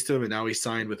 Packers released him, and now he's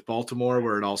signed with Baltimore,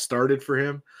 where it all started for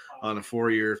him on a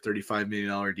 4-year, $35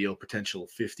 million deal, potential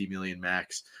 $50 million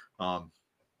max.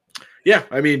 Yeah,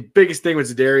 I mean, biggest thing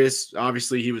with Zadarius,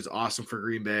 obviously he was awesome for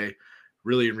Green Bay,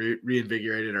 really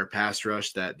reinvigorated our pass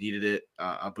rush that needed it,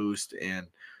 a boost, and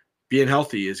being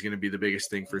healthy is going to be the biggest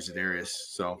thing for Za'Darius.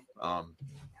 So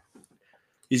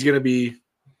he's going to be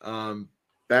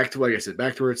back to, like I said,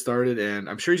 back to where it started, and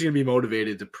I'm sure he's going to be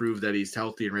motivated to prove that he's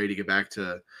healthy and ready to get back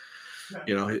to,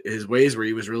 his ways where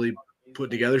he was really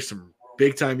putting together some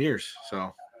big time years.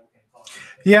 So.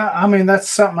 Yeah, I mean, that's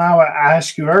something I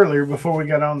asked you earlier before we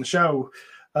got on the show.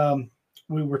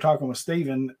 We were talking with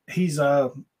Steven. He's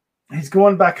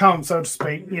going back home, so to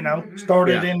speak.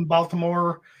 Started in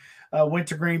Baltimore, went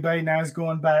to Green Bay, now he's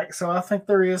going back. So I think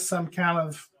there is some kind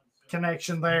of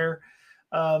connection there.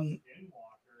 I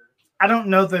don't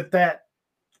know that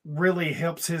really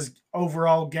helps his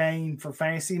overall gain for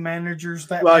fantasy managers.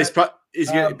 He's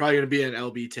probably going to be an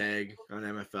LB tag on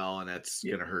MFL, and that's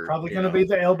going to hurt. Probably going to be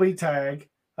the LB tag.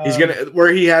 He's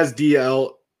where he has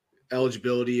DL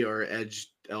eligibility or edge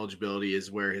eligibility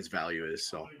is where his value is.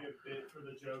 So,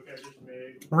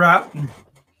 right.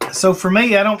 So for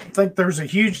me, I don't think there's a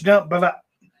huge jump,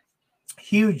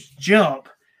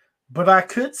 but I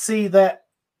could see that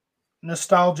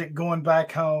nostalgic going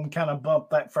back home kind of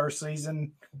bump that first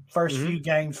season, few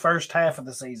games, first half of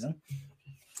the season.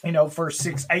 First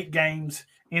 6-8 games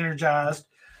energized.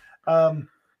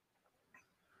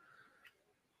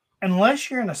 Unless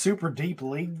you're in a super deep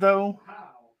league, though,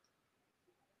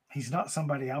 he's not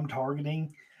somebody I'm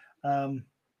targeting. Me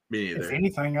either. If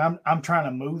anything, I'm trying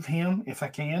to move him if I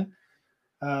can.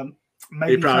 The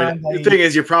thing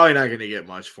is, you're probably not going to get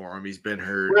much for him. He's been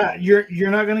hurt. Right,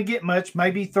 you're not going to get much.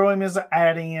 Maybe throw him as an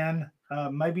add-in.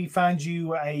 Maybe find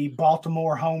you a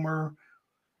Baltimore homer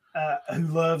who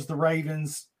loves the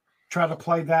Ravens. Try to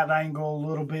play that angle a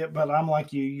little bit, but I'm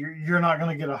like you're not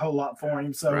going to get a whole lot for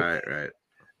him. So right.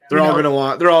 They're all going to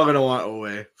want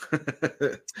Owe.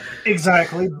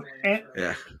 Exactly. And,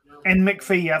 yeah. And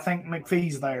McPhee, I think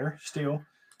McPhee's there still.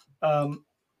 But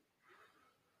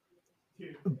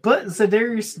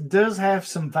Za'Darius does have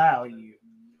some value.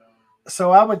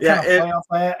 So I would kind of play off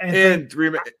that. And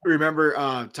remember,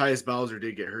 Tyus Bowser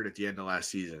did get hurt at the end of last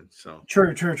season. So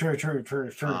True.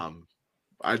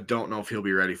 I don't know if he'll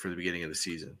be ready for the beginning of the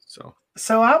season.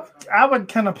 So I would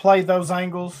kind of play those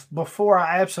angles before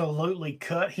I absolutely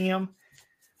cut him.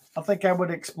 I think I would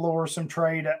explore some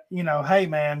trade. Hey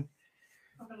man,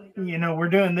 we're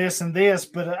doing this and this,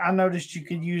 but I noticed you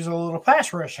could use a little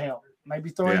pass rush help. Maybe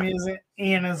throw him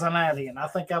in as an add-in. I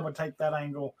think I would take that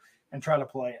angle and try to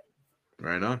play it.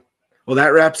 Right on. Well, that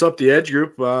wraps up the edge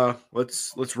group.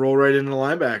 Let's roll right into the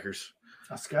linebackers.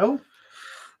 Let's go.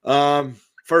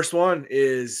 First one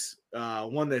is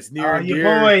one that's near and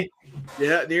dear. Boy.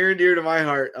 Yeah, near and dear to my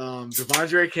heart.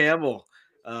 Devondre Campbell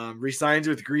re-signs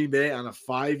with Green Bay on a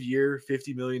 5-year,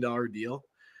 $50 million deal.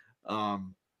 We're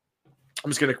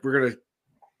gonna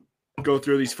go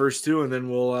through these first two, and then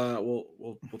we'll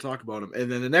talk about them.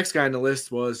 And then the next guy on the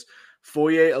list was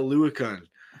Foye Oluokun,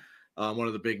 one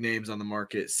of the big names on the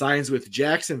market. Signs with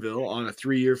Jacksonville on a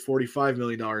 3-year, $45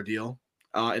 million deal.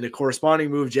 In a corresponding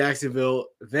move, Jacksonville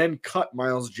then cut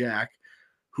Miles Jack,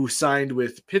 who signed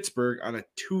with Pittsburgh on a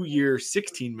 2-year,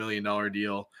 $16 million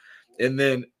deal. And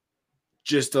then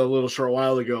just a little short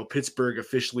while ago, Pittsburgh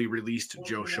officially released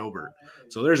Joe Schobert.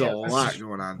 So there's a lot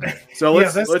going on there. So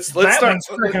let's start.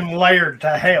 Freaking layered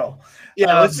to hell.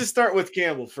 Yeah, let's just start with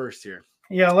Campbell first here.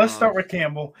 Yeah, let's start with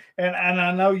Campbell. And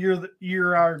I know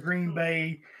you're our Green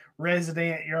Bay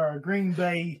resident. You're our Green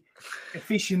Bay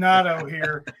aficionado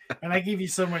here, and I give you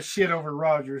so much shit over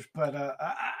Rodgers, but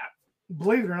I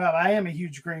believe it or not, I am a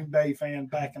huge Green Bay fan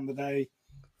back in the day.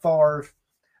 Favre,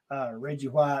 Reggie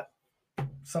White,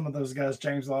 some of those guys,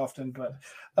 James Lofton, but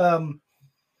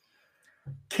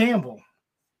Campbell,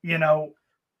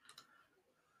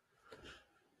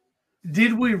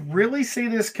 did we really see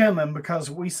this coming? Because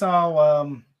we saw,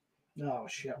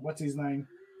 what's his name?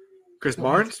 Chris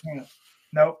Barnes?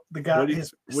 Nope, the guy. What are you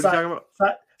talking about?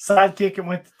 Sidekick and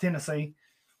went to Tennessee.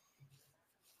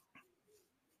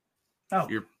 Oh,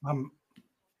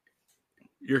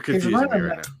 you're confusing me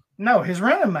right now. No, his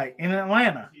running mate in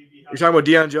Atlanta. You're talking about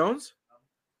Deion Jones?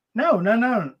 No.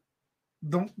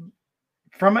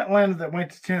 From Atlanta that went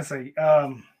to Tennessee.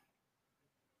 My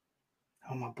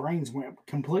brains went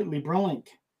completely blank.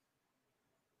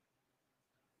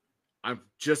 I'm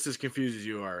just as confused as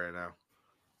you are right now.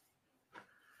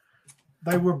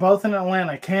 They were both in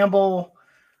Atlanta. Campbell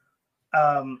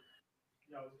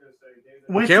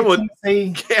went Campbell to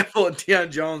Tennessee. Campbell and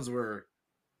Deion Jones were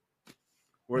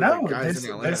the guys in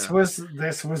Atlanta.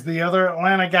 This was the other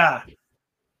Atlanta guy.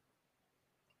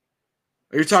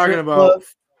 You're talking about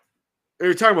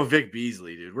Vic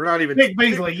Beasley, dude. We're not even Vic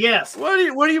Beasley. Yes. What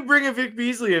are you bringing Vic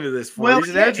Beasley into this for? He's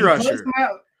an edge rusher.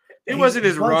 It wasn't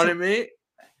his running mate.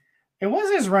 It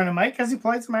was his running mate because he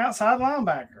played some outside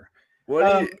linebacker.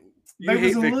 there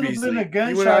was a little bit of a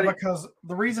gunshot because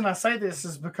the reason I say this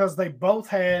is because they both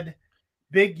had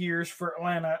big years for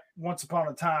Atlanta once upon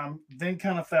a time, then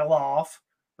kind of fell off,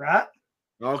 right?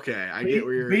 Okay, I get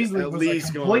where you're Beasley at was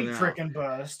least a complete going freaking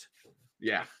bust.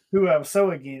 Yeah. Who I was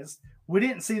so against. We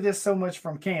didn't see this so much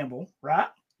from Campbell, right?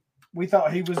 We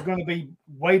thought he was going to be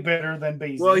way better than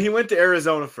Beasley. Well, he went to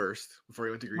Arizona first before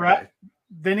he went to Green Bay.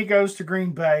 Then he goes to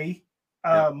Green Bay.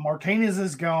 Martinez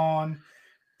is gone.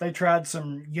 They tried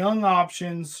some young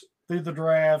options through the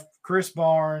draft. Chris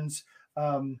Barnes,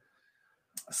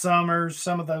 Summers,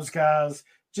 some of those guys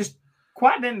just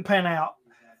quite didn't pan out.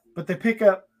 But they pick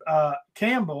up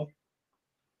Campbell,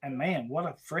 and man, what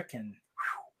a freaking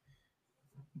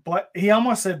he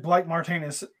almost said Blake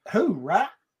Martinez, who, right?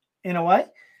 In a way.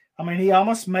 I mean, he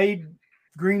almost made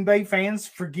Green Bay fans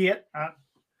forget.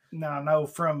 Now, I know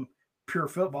from pure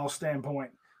football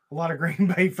standpoint, a lot of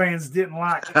Green Bay fans didn't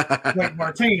like Blake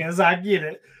Martinez. I get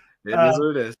it. It is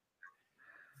what it is.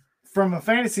 From a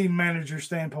fantasy manager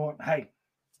standpoint, hey,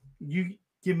 you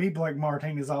give me Blake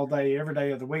Martinez all day, every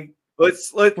day of the week.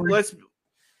 Let's cut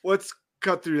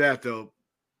through that though.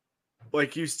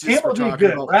 Like you just were talking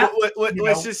good, about. right?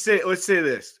 Let's say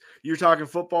this. You're talking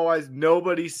football wise.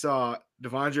 Nobody saw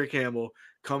Devondre Campbell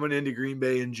coming into Green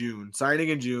Bay in June, signing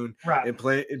in June, right,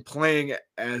 and playing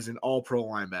as an All-Pro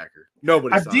linebacker.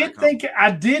 Nobody.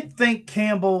 I did think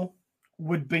Campbell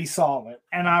would be solid,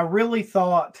 and I really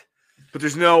thought. But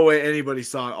there's no way anybody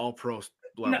saw an All-Pro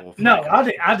level. No,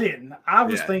 I didn't. I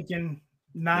was thinking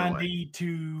 90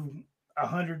 to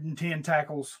 110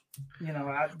 tackles. You know,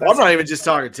 I'm not even just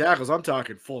talking tackles. I'm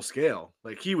talking full scale.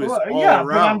 Like he was all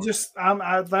around.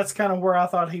 But that's kind of where I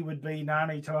thought he would be,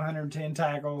 90 to 110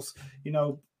 tackles. You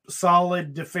know,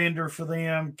 solid defender for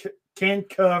them, can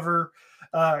cover,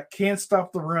 can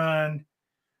stop the run.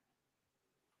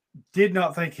 Did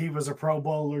not think he was a Pro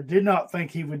Bowler. Did not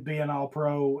think he would be an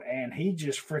All-Pro, and he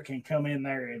just freaking come in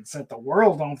there and set the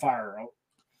world on fire.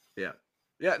 Yeah.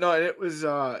 No, and it was.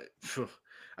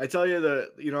 I tell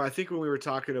you I think when we were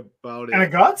talking about it, and a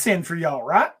godsend for y'all,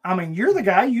 right? I mean, you're the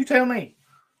guy. You tell me.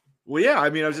 Well, yeah. I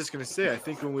mean, I was just gonna say. I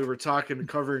think when we were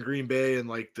covering Green Bay and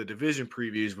like the division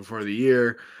previews before the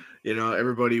year,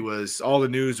 all the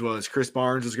news was Chris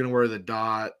Barnes was gonna wear the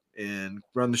dot and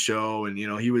run the show, and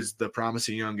he was the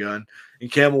promising young gun,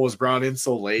 and Campbell was brought in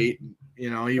so late,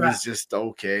 he was just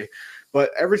okay.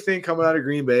 But everything coming out of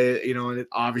Green Bay, and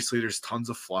obviously there's tons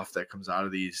of fluff that comes out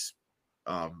of these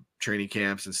training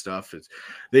camps and stuff.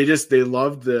 They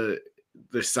loved the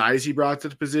size he brought to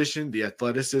the position, the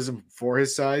athleticism for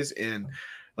his size, and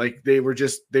like they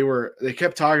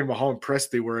kept talking about how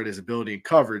impressed they were at his ability in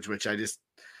coverage, which I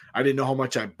didn't know how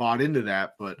much I bought into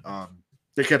that, but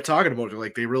they kept talking about it.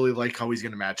 Like they really like how he's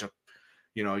going to match up,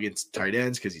 against tight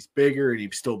ends because he's bigger and he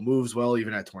still moves well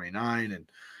even at 29. And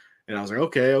I was like,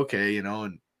 okay,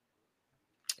 and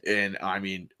I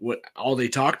mean, what all they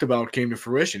talked about came to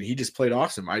fruition. He just played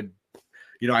awesome. I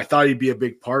thought he'd be a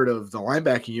big part of the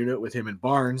linebacking unit with him and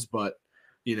Barnes, but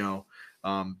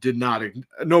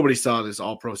nobody saw this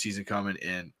All-Pro season coming.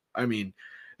 And I mean,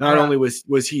 not only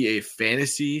was he a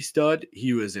fantasy stud,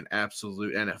 he was an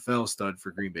absolute NFL stud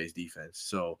for Green Bay's defense.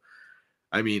 So,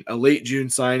 I mean, a late June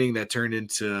signing that turned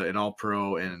into an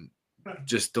All-Pro and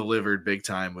just delivered big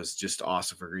time was just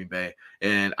awesome for Green Bay.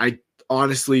 And I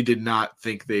honestly did not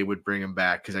think they would bring him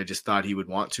back because I just thought he would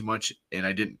want too much. And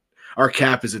I didn't. Our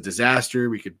cap is a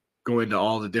disaster. We could go into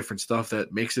all the different stuff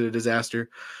that makes it a disaster.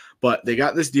 But they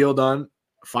got this deal done.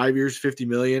 5 years, $50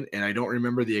 million, and I don't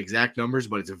remember the exact numbers,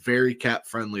 but it's very cap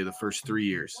friendly the first 3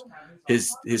 years.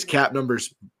 His cap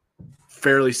number's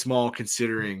fairly small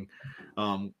considering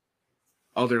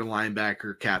other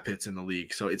linebacker cap hits in the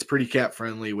league. So it's pretty cap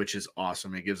friendly, which is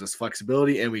awesome. It gives us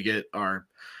flexibility, and we get our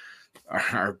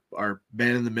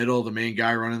man in the middle, the main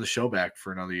guy running the show back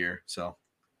for another year. So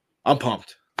I'm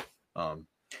pumped. I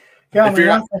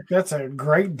think that's a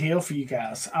great deal for you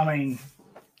guys. I mean,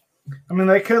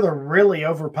 they could have really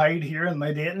overpaid here, and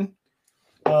they didn't.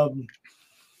 And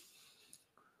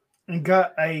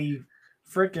got a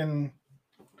freaking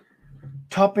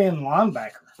top-end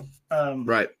linebacker.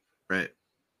 Right.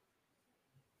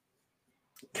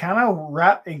 Kind of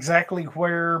right exactly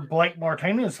where Blake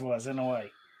Martinez was in a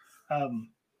way. And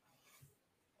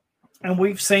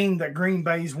we've seen that Green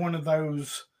Bay's one of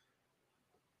those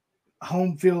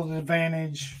home field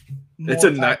advantage. It's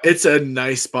a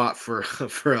nice spot for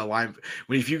a line.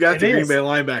 If you got the Green Bay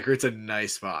linebacker, it's a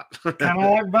nice spot. Kind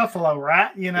of like Buffalo, right?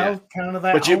 Kind of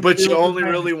that. But you only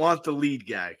really want the lead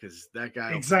guy because that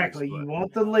guy. Exactly, you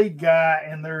want the lead guy,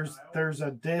 and there's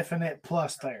a definite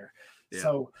plus there. Yeah.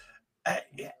 So,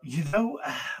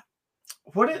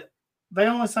 they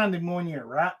only signed him 1 year,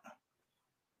 right?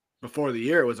 Before the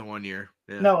year, it was a 1 year.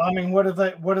 Yeah. No, I mean, what have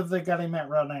they got him at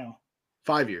right now?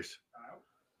 5 years.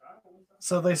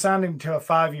 So they signed him to a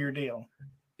 5-year deal.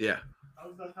 Yeah.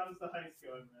 How's the heist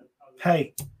going, man?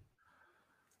 Hey,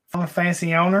 I'm a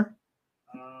fancy owner.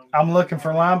 I'm looking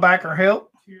for linebacker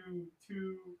help.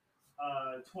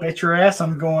 Bet your ass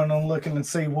I'm going and looking and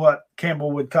see what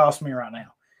Campbell would cost me right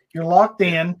now. You're locked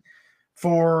in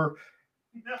for,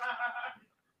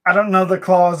 I don't know the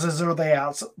clauses or the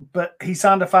outs, but he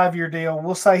signed a 5-year deal.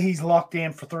 We'll say he's locked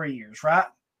in for 3 years, right?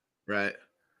 Right.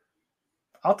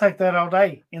 I'll take that all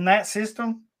day. In that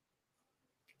system,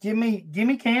 give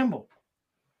me Campbell.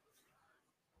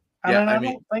 I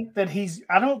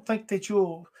don't think that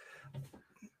you'll.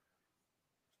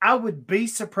 I would be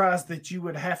surprised that you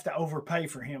would have to overpay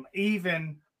for him,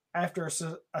 even after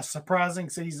a surprising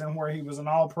season where he was an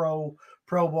All-Pro,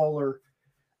 Pro Bowler.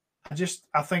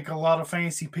 I think a lot of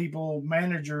fantasy people,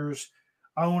 managers,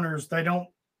 owners, they don't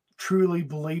truly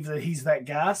believe that he's that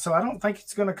guy. So I don't think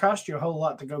it's going to cost you a whole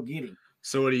lot to go get him.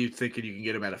 So what are you thinking? You can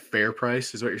get him at a fair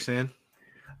price, is what you're saying?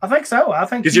 I think so. I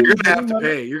think because you're going to have to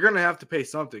pay. You're going to have to pay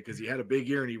something because he had a big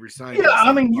year and he resigned. Yeah,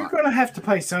 I mean, you're going to have to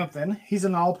pay something. He's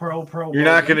an All-Pro, Pro. You're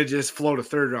not going to just float a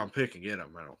 3rd-round pick and get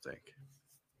him. I don't think.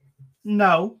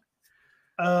 No.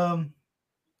 I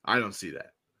don't see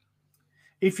that.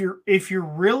 If you're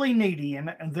really needy,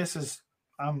 and this is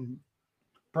I'm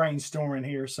brainstorming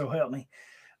here, so help me.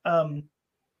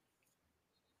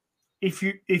 If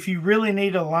you really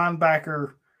need a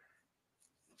linebacker.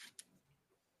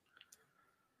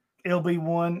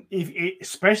 LB1,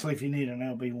 especially if you need an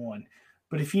LB1.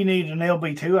 But if you need an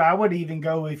LB2, I would even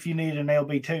go if you need an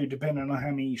LB2, depending on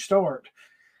how many you start.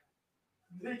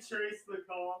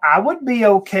 I would be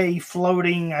okay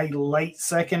floating a late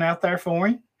second out there for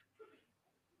him.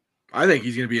 I think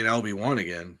he's going to be an LB1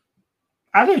 again.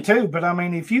 I do too, but I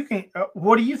mean, if you can,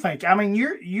 what do you think? I mean,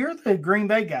 you're the Green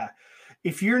Bay guy.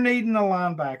 If you're needing a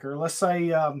linebacker, let's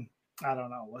say, I don't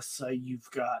know, let's say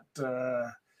you've got,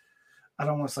 I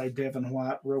don't want to say Devin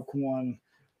White, Roquan.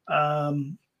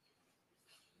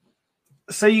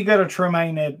 Say you got a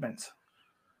Tremaine Edmonds.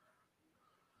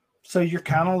 So you're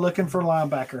kind of looking for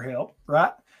linebacker help,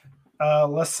 right?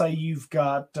 Let's say you've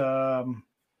got,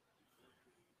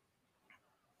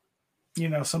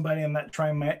 somebody in that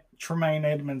Tremaine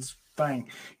Edmonds thing.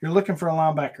 You're looking for a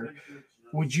linebacker.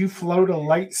 Would you float a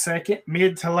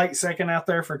mid to late second out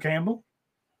there for Campbell?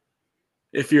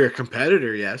 If you're a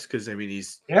competitor, yes, because I mean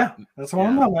that's what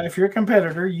I'm talking about. If you're a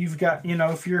competitor, you've got you've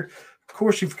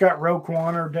got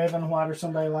Roquan or Devin White or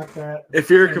somebody like that. If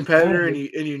you're a competitor and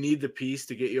you need the piece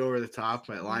to get you over the top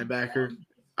at linebacker,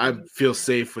 I feel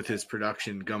safe with his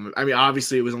production coming. I mean,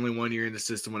 obviously it was only 1 year in the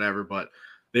system, whatever, but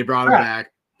they brought him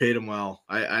back, paid him well.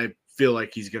 I feel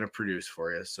like he's going to produce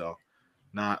for you, so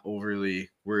not overly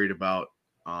worried about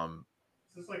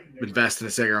investing a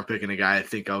 2nd-round pick in a guy I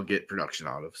think I'll get production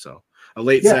out of. So a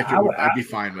late second, I'd be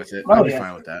fine with it. I'd be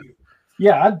fine with that.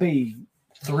 Yeah, I'd be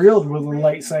thrilled with a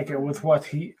late second with what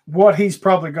he's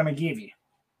probably going to give you.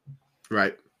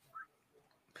 Right.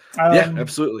 Yeah,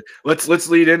 absolutely. Let's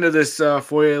lead into this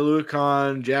Foye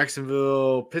Oluokun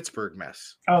Jacksonville Pittsburgh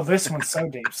mess. Oh, this one's so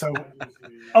deep. So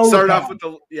start off with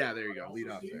there you go. Lead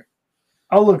off there.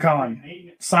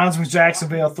 Oluokun signs with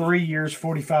Jacksonville 3 years,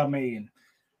 $45 million.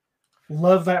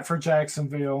 Love that for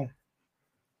Jacksonville.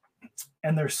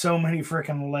 And there's so many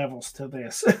freaking levels to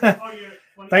this.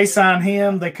 They sign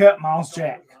him. They cut Miles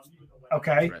Jack.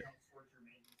 Okay. Right.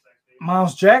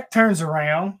 Miles Jack turns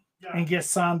around and gets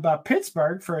signed by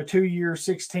Pittsburgh for a 2-year,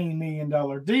 $16 million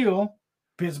deal.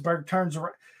 Pittsburgh turns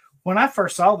around. When I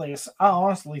first saw this, I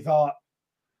honestly thought,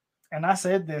 and I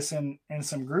said this in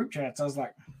some group chats, I was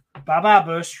like, bye-bye,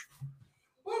 Bush.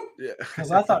 Yeah.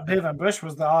 Because I thought Devin Bush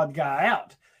was the odd guy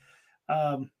out.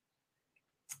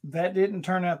 That didn't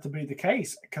turn out to be the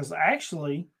case because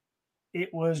actually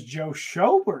it was Joe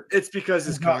Schobert. It's because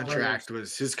his contract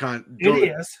was his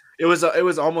It is. It was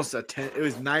almost it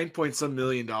was $9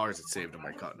 million that saved him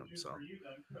by cutting him. So,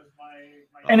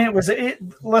 and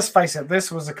let's face it,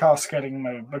 this was a cost cutting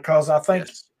move because I think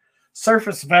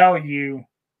surface value,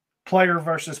 player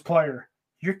versus player,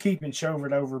 you're keeping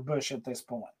Schobert over Bush at this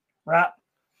point, right?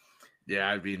 Yeah,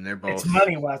 I mean they're both. It's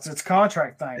money wise. It's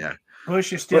contract thing. Yeah.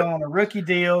 Bush is still on a rookie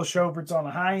deal. Schobert's on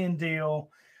a high end deal,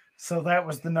 so that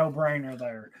was the no brainer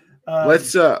there.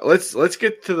 Let's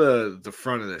get to the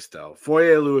front of this though.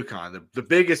 Foye Oluokun, the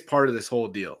biggest part of this whole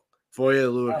deal. Foye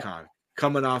Oluokun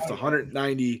coming off the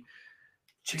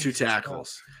 192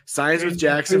 tackles, signs with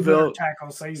Jacksonville.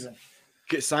 Tackle season.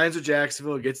 Signs with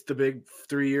Jacksonville, gets the big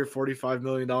 3-year, $45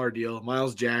 million deal.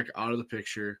 Miles Jack out of the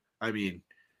picture. I mean,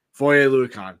 Foye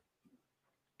Oluokun.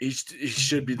 he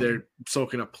should be there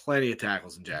soaking up plenty of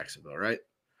tackles in Jacksonville, right?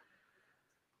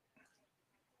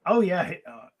 Oh, yeah.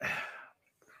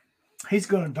 He's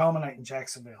going to dominate in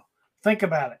Jacksonville. Think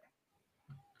about it.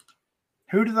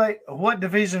 What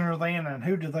division are they in and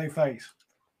who do they face?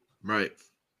 Right.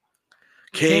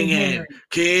 King Henry.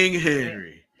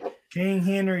 King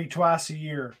Henry twice a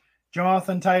year.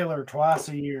 Jonathan Taylor twice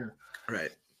a year.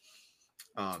 Right.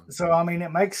 So, I mean,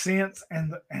 it makes sense,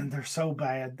 and they're so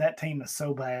bad. That team is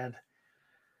so bad.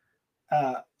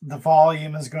 The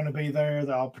volume is going to be there.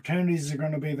 The opportunities are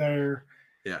going to be there.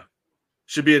 Yeah.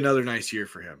 Should be another nice year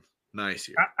for him. Nice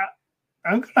year.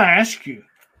 I'm going to ask you,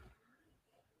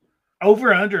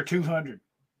 over under 200?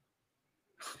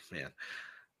 Man.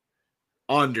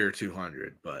 Under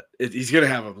 200, but he's going to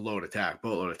have a boatload of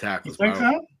tackles. You think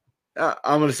so?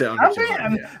 I'm going to say under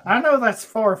 200. Yeah. I know that's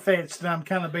far-fetched, and I'm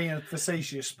kind of being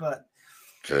facetious, but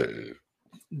the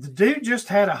dude just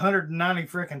had 190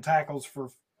 freaking tackles for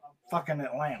fucking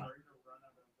Atlanta.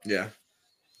 Yeah.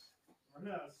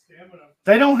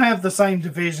 They don't have the same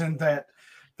division that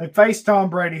they faced Tom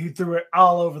Brady, who threw it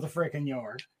all over the freaking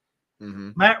yard.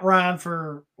 Mm-hmm. Matt Ryan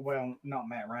not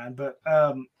Matt Ryan, but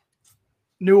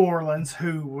New Orleans,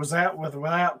 who was out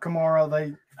without Kamara.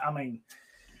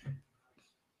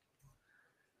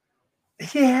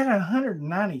 He had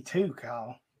 192,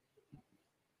 Kyle.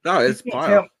 No, it's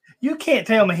wild. You can't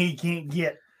tell me he can't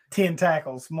get 10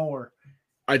 tackles more.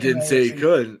 I didn't say he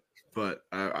couldn't, but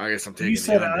I guess I'm taking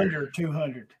the under. You said under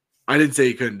 200. I didn't say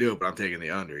he couldn't do it, but I'm taking the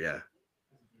under, yeah.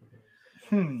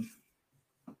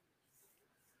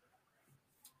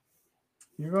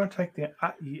 You're going to take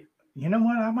you know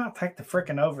what? I might take the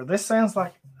freaking over. This sounds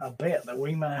like a bet that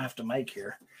we might have to make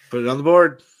here. Put it on the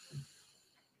board.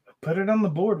 Put it on the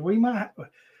board. We might.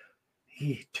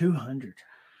 200.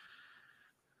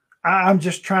 I'm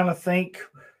just trying to think.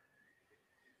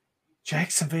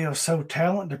 Jacksonville's so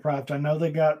talent deprived. I know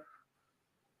they got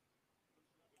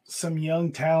some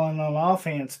young talent on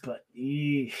offense, but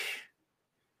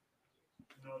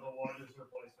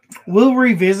we'll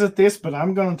revisit this, but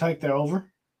I'm going to take the over.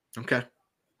 Okay.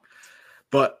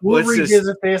 But we'll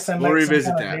revisit this and we'll make revisit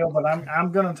some kind that. of deal, but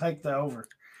I'm going to take the over.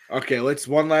 Okay, let's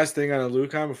one last thing on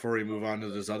Lucan before we move on to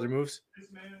those other moves.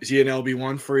 Is he an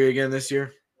LB1 for you again this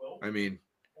year? I mean,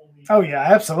 oh yeah,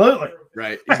 absolutely.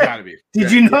 Right, he's got to be.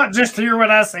 Did you not just hear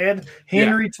what I said?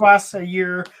 Henry twice a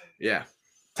year. Yeah.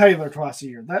 Taylor twice a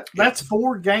year. That's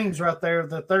 4 games right there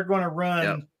that they're going to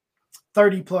run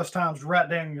 30 plus times right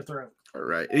down your throat. All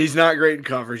right. He's not great in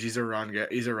coverage. He's a run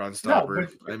stopper. No,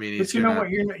 but, I mean, but you know what?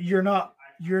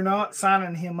 You're not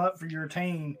signing him up for your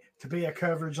team to be a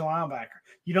coverage linebacker.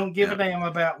 You don't give a damn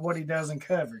about what he does in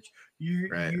coverage.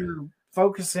 You're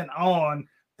focusing on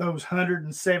those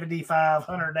 175,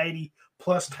 180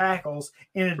 plus tackles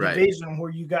in a division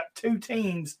where you got 2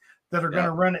 teams that are going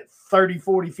to run it 30,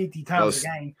 40, 50 times a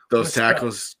game. Those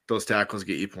tackles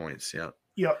get you points. Yeah.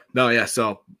 Yep. No, yeah.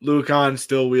 So Lucan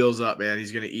still wheels up, man.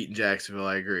 He's going to eat in Jacksonville.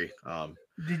 I agree.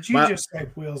 Did you just say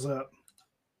wheels up?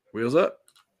 Wheels up?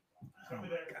 Oh my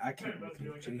God, I can't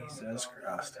believe Jesus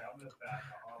Christ.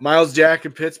 Miles Jack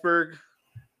in Pittsburgh.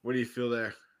 What do you feel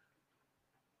there?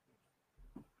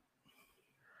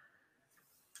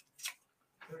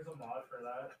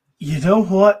 You know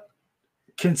what?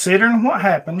 Considering what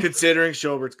happened. Considering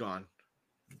Schobert's gone.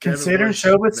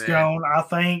 Gone, I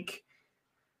think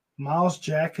Miles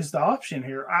Jack is the option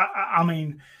here. I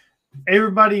mean,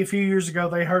 everybody a few years ago,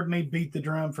 they heard me beat the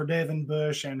drum for Devin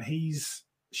Bush, and he's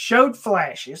showed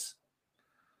flashes,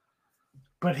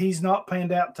 but he's not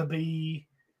panned out to be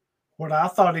what I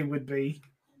thought he would be.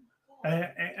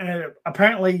 And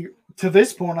apparently, to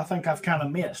this point, I think I've kind of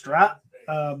missed, right?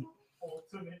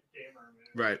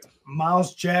 Right.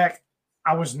 Miles Jack,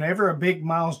 I was never a big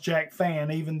Miles Jack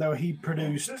fan, even though he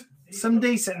produced some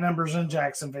decent numbers in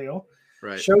Jacksonville.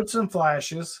 Right. Showed some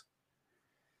flashes.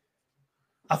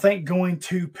 I think going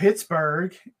to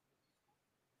Pittsburgh,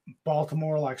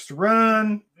 Baltimore likes to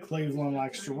run. Cleveland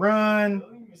likes to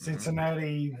run.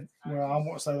 Cincinnati, well, I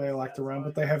won't say they like to run,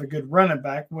 but they have a good running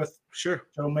back with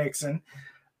Joe Mixon.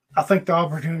 I think the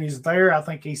opportunity is there. I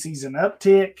think he sees an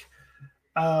uptick.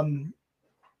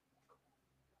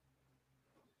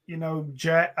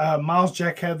 Miles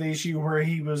Jack had the issue where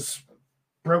he was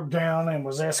broke down and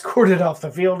was escorted off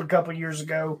the field a couple years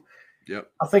ago.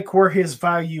 Yep. I think where his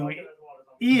value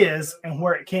is and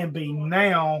where it can be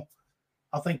now,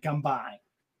 I think I'm buying.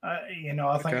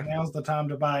 I think now's the time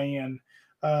to buy in.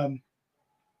 What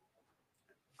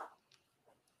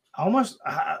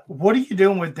are you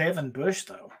doing with Devin Bush,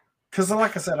 though? Because,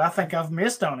 like I said, I think I've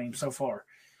missed on him so far.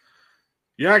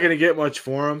 you're not going to get much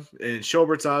for him. And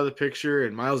Schobert's out of the picture,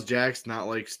 and Miles Jack's not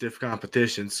like stiff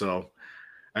competition. So,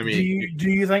 I mean, do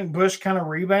you think Bush kind of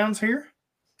rebounds here?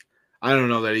 I don't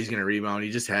know that he's going to rebound. He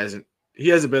just hasn't. He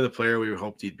hasn't been the player we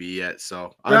hoped he'd be yet.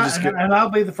 So and I'll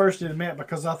be the first to admit,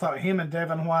 because I thought him and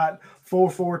Devin White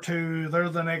 4-4-2. They're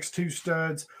the next two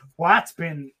studs. White's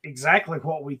been exactly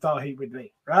what we thought he would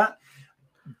be, right?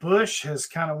 Bush has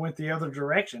kind of went the other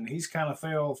direction. He's kind of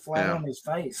fell flat on his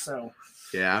face. So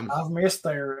yeah, I've missed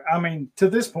there. I mean, to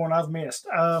this point, I've missed.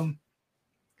 I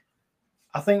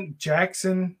think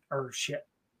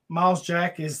Miles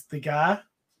Jack is the guy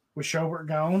with Schobert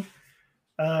gone.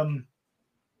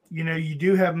 You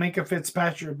do have Minka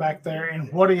Fitzpatrick back there, and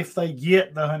what if they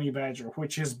get the Honey Badger,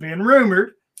 which has been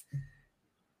rumored?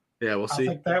 Yeah, we'll see.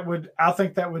 I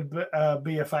think that would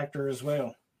be a factor as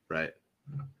well. Right.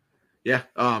 Yeah.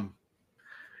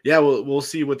 We'll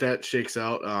see what that shakes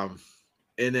out.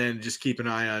 And then just keep an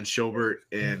eye on Schobert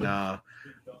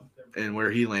and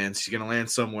where he lands. He's going to land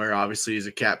somewhere. Obviously, he's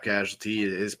a cap casualty.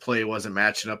 His play wasn't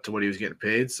matching up to what he was getting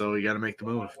paid, so you got to make the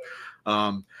move.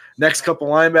 Next couple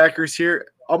linebackers here.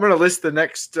 I'm going to list the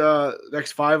next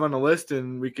 5 on the list,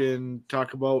 and we can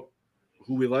talk about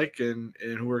who we like and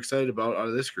who we're excited about out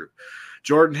of this group.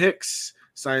 Jordan Hicks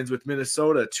signs with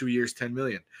Minnesota, 2 years, $10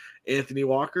 million. Anthony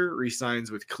Walker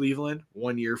re-signs with Cleveland,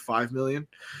 1 year, $5 million.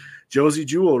 Josie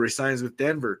Jewell resigns with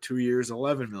Denver, 2 years,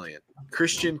 $11 million.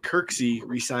 Christian Kirksey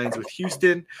resigns with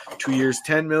Houston, 2 years,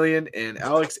 $10 million. And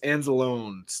Alex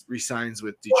Anzalone resigns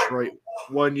with Detroit,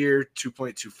 1 year,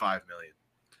 $2.25 million.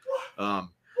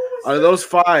 Out of those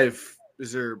 5,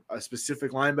 is there a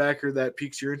specific linebacker that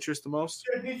piques your interest the most?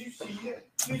 Did you see it?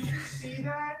 Did you see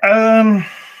that?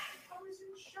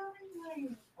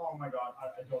 Oh my God,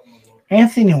 I don't know.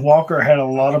 Anthony Walker had a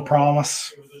lot of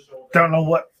promise. Don't know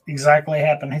what exactly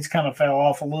happened. He's kind of fell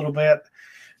off a little bit.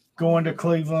 Going to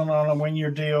Cleveland on a 1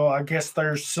 year deal. I guess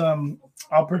there's some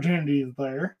opportunity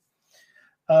there.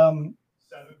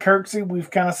 Kirksey,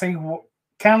 we've kind of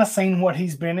seen what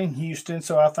he's been in Houston,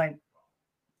 so I think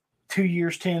 2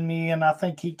 years, $10 million. I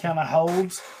think he kind of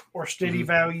holds or steady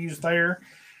values there.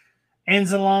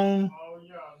 Anzalone,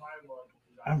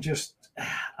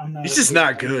 he's just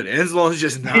not good. Anzalone's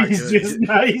just not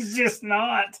good. He's just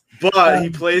not. But he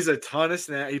plays a ton of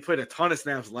snaps. He played a ton of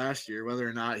snaps last year. Whether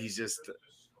or not he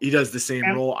does the same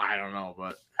role, I don't know.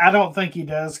 But I don't think he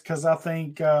does, because I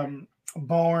think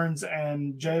Barnes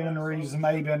and Jalen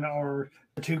Reeves-Maben are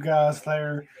the 2 guys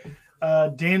there.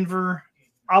 Denver,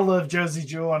 I love Josie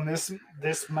Jewell, and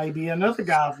this may be another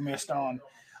guy I've missed on.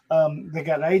 They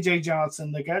got A.J.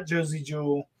 Johnson. They got Josie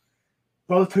Jewell,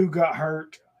 both who got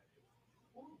hurt.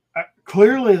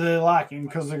 Clearly, they like him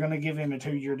because they're going to give him a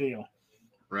 2 year deal.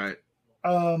 Right.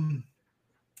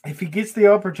 If he gets the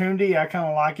opportunity, I kind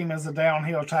of like him as a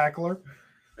downhill tackler.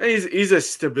 He's a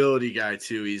stability guy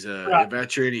too. He's a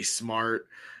veteran. He's smart.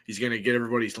 He's going to get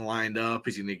everybody lined up.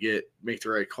 He's going to make the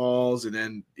right calls, and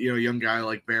then a young guy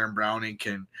like Baron Browning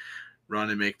can run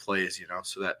and make plays.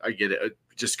 So that I get it.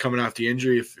 Just coming off the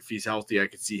injury, if he's healthy, I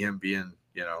could see him being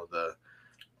the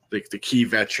key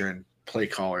veteran play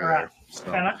caller there.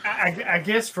 So. And I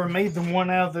guess for me, the one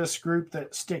out of this group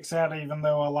that sticks out, even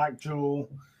though I like Jewell,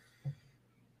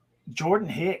 Jordan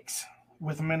Hicks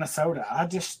with Minnesota.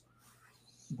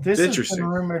 This has been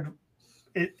rumored.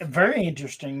 Very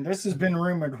interesting. This has been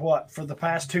rumored for the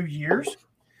past 2 years.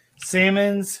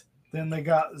 Simmons, then they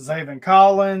got Zaven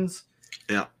Collins.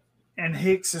 Yeah. And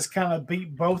Hicks has kind of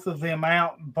beat both of them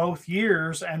out both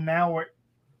years, and now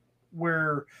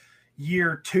we're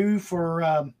year 2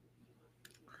 for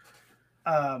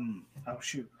I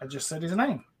just said his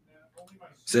name.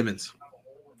 Simmons.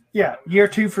 Yeah, year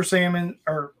 2 for Salmon,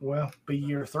 be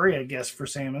year 3, I guess, for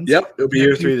Salmons. Yep, it'll be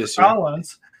year 3 this year.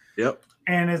 Collins. Yep.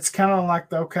 And it's kind of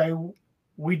like, okay,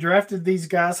 we drafted these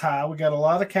guys high. We got a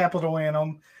lot of capital in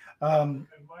them, a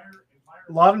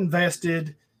lot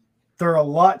invested. They're a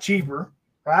lot cheaper,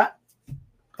 right?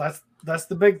 That's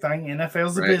the big thing.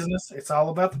 NFL's a business. It's all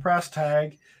about the price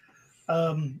tag.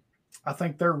 I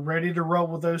think they're ready to roll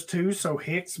with those 2. So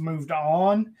Hicks moved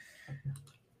on.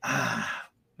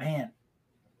 Man.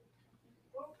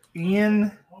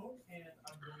 In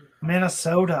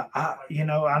Minnesota, I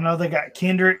know they got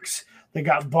Kendricks, they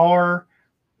got Barr.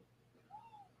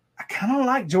 I kind of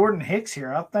like Jordan Hicks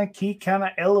here. I think he kind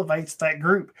of elevates that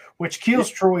group, which kills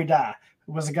Troy Dye,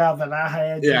 who was a guy that I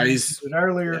had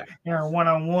earlier in our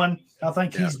one-on-one. I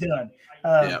think he's done.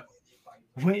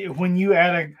 When you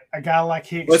add a guy like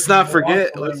Hicks, let's not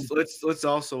forget. Let's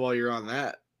also, while you're on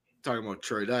that, talking about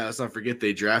Troy Dye, let's not forget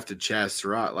they drafted Chaz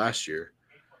Surratt last year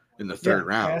in the 3rd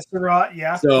round. Chaz Surratt,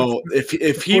 yeah. So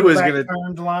if he was going to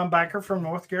turned linebacker from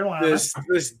North Carolina,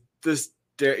 this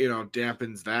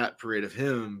dampens that parade of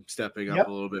him stepping up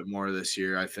a little bit more this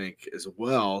year, I think, as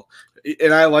well.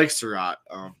 And I like Surratt,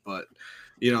 but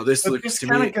this looks to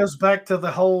me kind of goes back to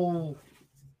the whole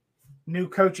new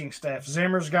coaching staff.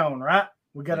 Zimmer's gone, right?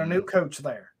 We got a new coach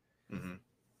there. Mm-hmm.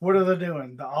 What are they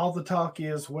doing? All the talk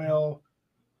is,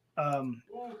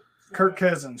 Kirk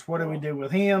Cousins, what do we do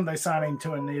with him? They signed him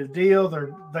to a new deal.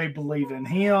 They believe in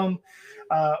him.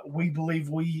 We believe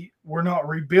we're not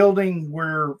rebuilding,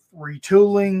 we're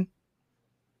retooling.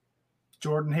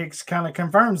 Jordan Hicks kind of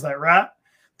confirms that, right?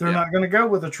 They're not going to go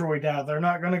with a Troy Dye. They're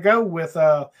not going to go with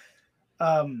the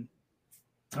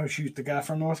guy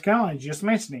from North Carolina. You just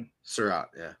mentioned him. Surratt,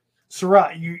 yeah.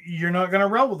 Surratt, you're not going to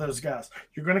roll with those guys.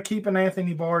 You're going to keep an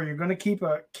Anthony Barr. You're going to keep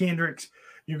a Kendricks.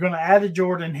 You're going to add a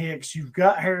Jordan Hicks. You've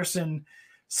got Harrison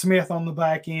Smith on the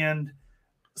back end.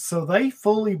 So they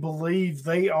fully believe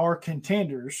they are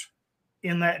contenders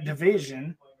in that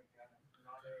division.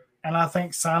 And I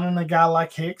think signing a guy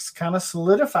like Hicks kind of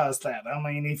solidifies that. I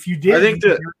mean, if you did, I think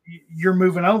you're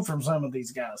moving on from some of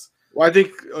these guys. Well, I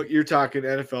think you're talking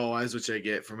NFL-wise, which I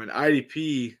get. From an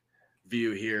IDP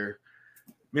view here,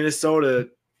 Minnesota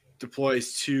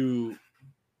deploys 2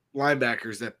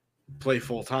 linebackers that play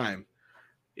full-time.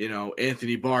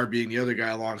 Anthony Barr being the other guy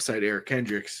alongside Eric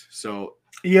Kendricks. So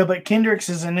yeah, but Kendricks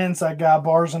is an inside guy,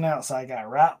 Barr's an outside guy,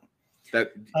 right?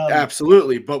 That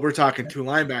absolutely, but we're talking 2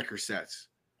 linebacker sets.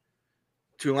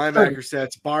 2 linebacker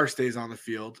sets. Barr stays on the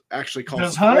field. Actually,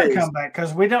 does Hunter come back?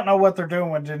 Because we don't know what they're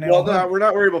doing with Danielle. Well, no, we're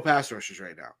not worried about pass rushers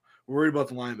right now. We're worried about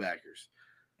the linebackers.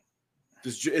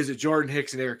 Is it Jordan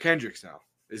Hicks and Eric Kendricks now?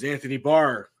 Is Anthony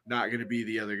Barr not going to be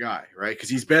the other guy, right? Because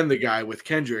he's been the guy with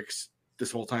Kendricks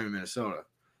this whole time in Minnesota.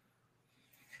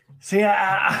 See,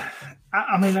 I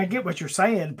mean, I get what you're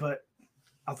saying, but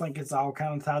I think it's all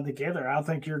kind of tied together. I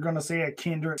think you're going to see a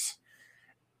Kendricks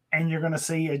and you're going to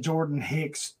see a Jordan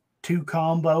Hicks 2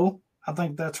 combo. I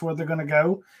think that's where they're going to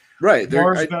go. Right.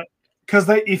 Because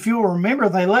if you'll remember,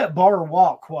 they let Barr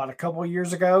walk, a couple of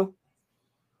years ago?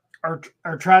 Or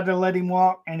tried to let him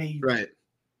walk, and he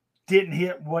didn't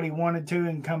hit what he wanted to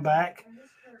and come back.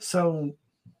 So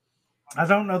I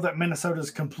don't know that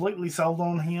Minnesota's completely sold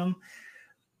on him.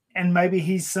 And maybe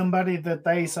he's somebody that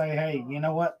they say, hey, you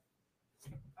know what?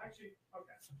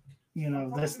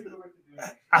 This.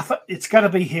 It's got to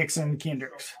be Hicks and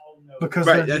Kendricks because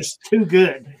they're just too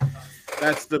good.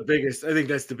 That's the biggest. I think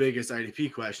that's the biggest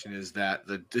IDP question. Is that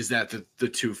the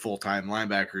 2 full-time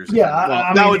linebackers?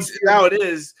 Yeah,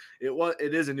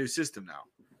 it is a new system now.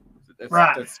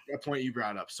 That's a point you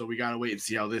brought up. So we got to wait and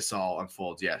see how this all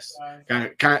unfolds. Yes, I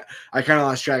kind of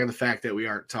lost track of the fact that we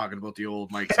aren't talking about the old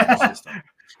Mike Zimmer system.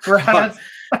 Right.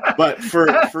 But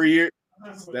for years,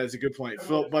 that's a good point.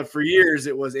 But for years,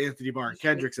 it was Anthony Barr and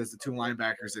Kendricks as the 2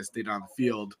 linebackers that stayed on the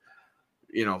field,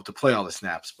 to play all the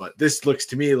snaps. But this looks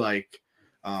to me like,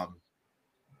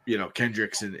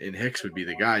 Kendricks and Hicks would be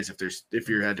the guys if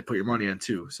you had to put your money on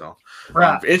 2. So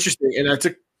interesting, and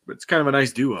it's kind of a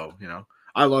nice duo.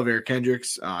 I love Eric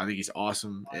Kendricks. I think he's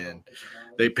awesome, and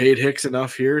they paid Hicks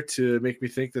enough here to make me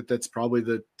think that that's probably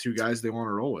the 2 guys they want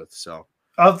to roll with. So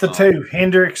of the 2,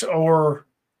 Hendricks or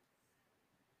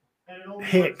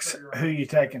Hicks, who are you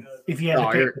taking if you had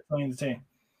to pick between the 2?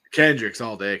 Kendricks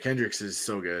all day. Kendricks is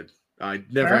so good. I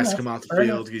never has to come out the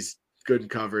field. He's good in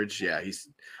coverage. Yeah,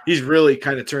 he's really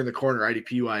kind of turned the corner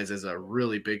IDP wise as a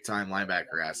really big time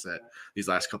linebacker asset these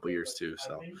last couple of years too.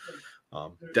 So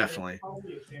definitely.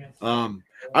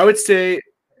 I would say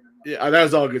that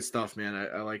was all good stuff, man.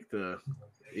 I like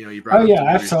you brought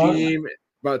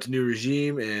up the new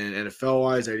regime and NFL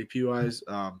wise, IDP wise.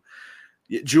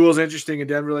 Jewel's interesting in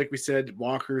Denver, like we said.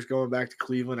 Walker's going back to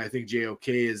Cleveland. I think JOK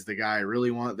is the guy I really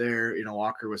want there.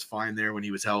 Walker was fine there when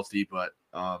he was healthy, but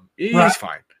he's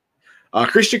fine.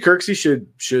 Christian Kirksey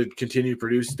should continue to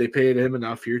produce. They paid him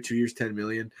enough here, 2 years, $10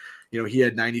 million. He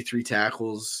had 93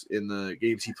 tackles in the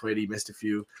games he played. He missed a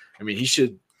few. I mean,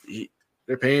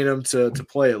 they're paying him to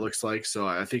play, it looks like. So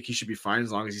I think he should be fine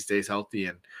as long as he stays healthy.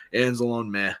 And Anzalone,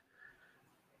 meh.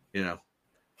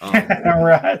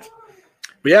 Right.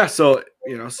 But yeah, so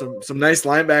some nice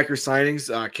linebacker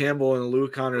signings. Campbell and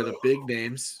Alucon are the big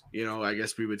names, I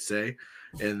guess we would say.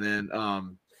 And then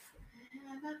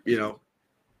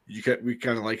we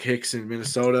kind of like Hicks in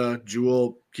Minnesota.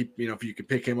 Jewel, if you could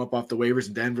pick him up off the waivers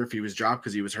in Denver if he was dropped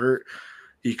because he was hurt,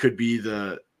 he could be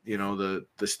the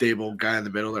stable guy in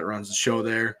the middle that runs the show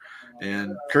there.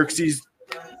 And Kirksey's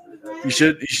he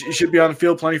should be on the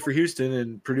field plenty for Houston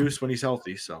and produce when he's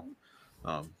healthy. So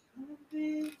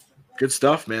good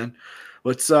stuff, man.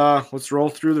 Let's roll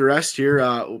through the rest here.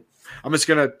 I'm just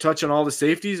gonna touch on all the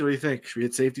safeties. What do you think? Should we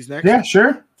hit safeties next? Yeah,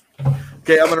 sure.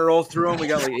 Okay, I'm gonna roll through them. We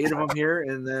got like 8 of them here,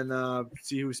 and then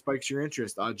see who spikes your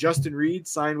interest. Justin Reed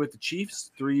signed with the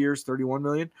Chiefs, 3 years, $31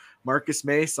 million. Marcus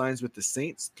May signs with the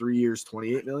Saints, 3 years,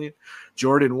 $28 million.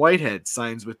 Jordan Whitehead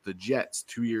signs with the Jets,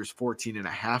 2 years,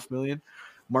 $14.5 million.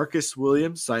 Marcus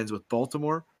Williams signs with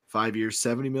Baltimore, 5 years,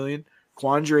 $70 million.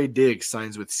 Quandre Diggs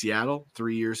signs with Seattle,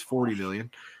 3 years, $40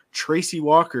 million. Tracy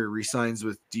Walker resigns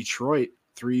with Detroit,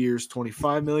 3 years,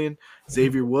 $25 million.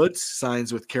 Xavier Woods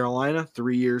signs with Carolina,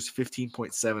 3 years,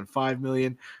 $15.75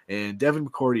 million. And Devin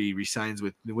McCourty resigns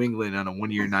with New England on a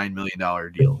 1 year, $9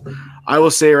 million deal. I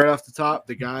will say right off the top,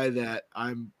 the guy that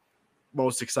I'm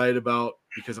most excited about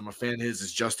because I'm a fan of his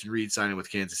is Justin Reed signing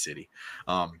with Kansas City.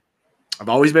 I've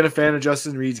always been a fan of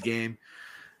Justin Reed's game,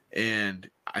 and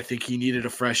I think he needed a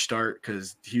fresh start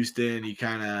because Houston, he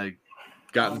kind of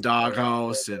got in the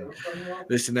doghouse and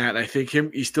this and that. And I think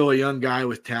he's still a young guy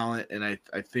with talent, and I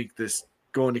think this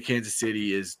going to Kansas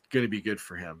City is going to be good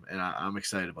for him, and I'm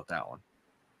excited about that one.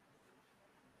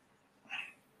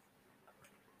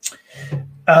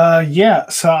 Yeah,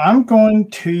 so I'm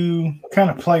going to kind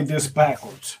of play this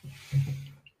backwards.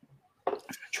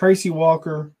 Tracy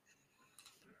Walker,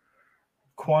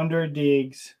 Quandre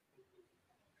Diggs,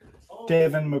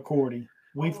 Devin McCourty.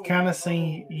 We've kind of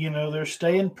seen, they're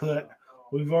staying put.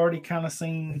 We've already kind of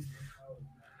seen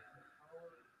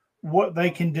what they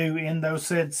can do in those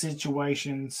said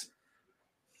situations.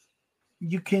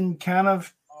 You can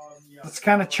that's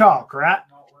kind of chalk, right?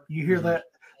 You hear that?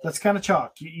 That's kind of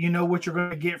chalk. You know what you're going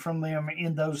to get from them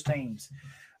in those teams.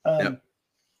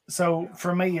 So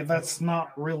for me, that's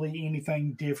not really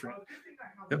anything different.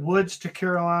 Woods to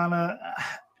Carolina.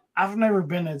 I've never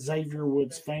been a Xavier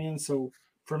Woods fan, so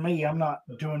for me, I'm not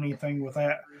doing anything with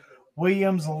that.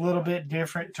 Williams a little bit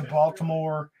different to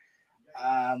Baltimore.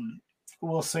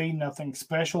 We'll see, nothing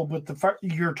special. But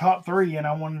your top 3, and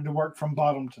I wanted to work from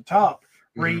bottom to top: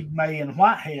 Reed, May, and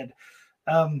Whitehead.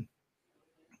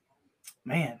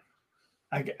 Man,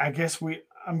 I guess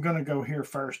I'm going to go here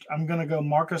first. I'm going to go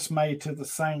Marcus May to the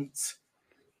Saints.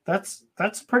 That's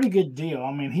a pretty good deal.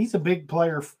 I mean, he's a big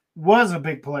player. Was a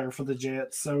big player for the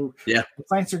Jets. So yeah, the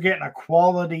Saints are getting a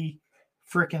quality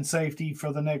freaking safety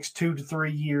for the next 2 to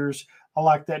 3 years. I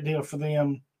like that deal for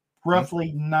them.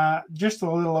 Roughly just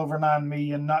a little over $9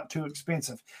 million, not too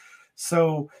expensive.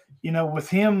 So, with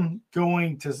him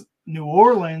going to New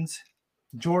Orleans,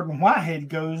 Jordan Whitehead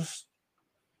goes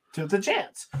to the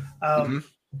Jets.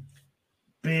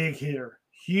 Big hitter,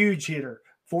 huge hitter.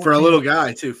 For a little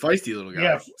guy, too. Feisty little guy.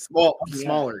 Yeah.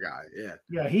 Smaller guy. Yeah.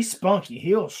 Yeah, he's spunky.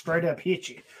 He'll straight up hit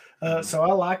you. So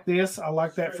I like this. I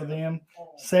like that for them.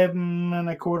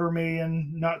 $7.25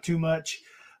 million, not too much.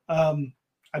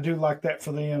 I do like that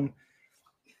for them.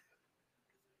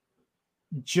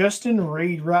 Justin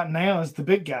Reed right now is the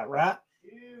big guy, right?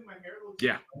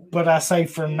 Yeah. But I say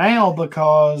for now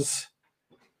because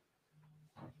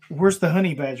where's the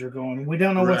honey badger going? We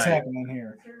don't know what's happening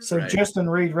here. So Justin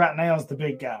Reed right now is the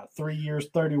big guy. 3 years,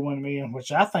 $31 million,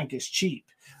 which I think is cheap,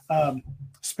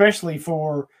 especially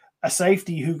for a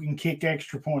safety who can kick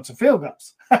extra points and field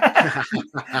goals.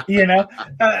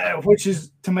 Which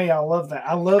is, to me, I love that.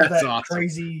 I love that awesome.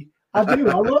 Crazy. I do.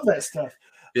 I love that stuff.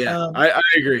 Yeah, I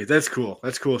agree. That's cool.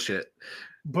 That's cool shit.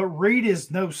 But Reed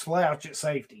is no slouch at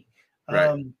safety.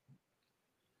 Right.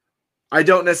 I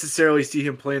don't necessarily see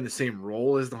him playing the same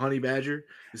role as the Honey Badger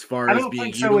as far as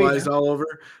being utilized all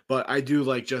over, but I do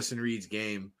like Justin Reed's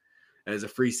game as a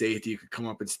free safety. You could come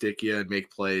up and stick you and make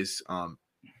plays.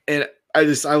 And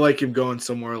I like him going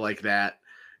somewhere like that.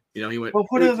 He went. Well,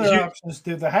 what other options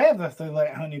do they have if they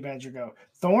let Honey Badger go?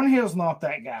 Thornhill's not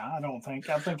that guy, I don't think.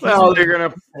 I think. Well, they're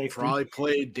gonna probably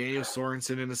play Daniel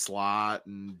Sorensen in the slot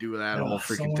and do that whole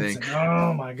freaking thing.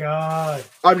 Oh my god!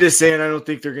 I'm just saying, I don't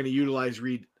think they're gonna utilize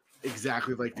Reed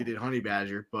exactly like they did Honey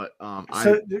Badger, but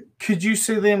could you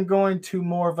see them going to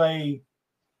more of a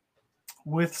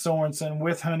with Sorensen,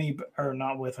 with Honey, or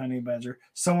not with Honey Badger,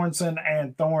 Sorensen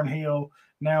and Thornhill,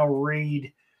 now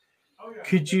Reed?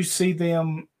 Could you see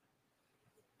them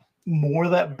more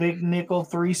that big nickel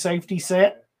 3 safety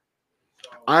set?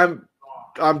 I'm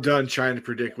done trying to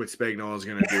predict what Spagnuolo is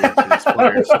going to do with his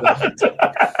players.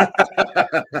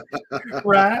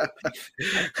 Right?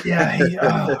 Yeah.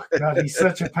 He's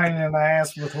such a pain in the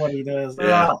ass with what he does.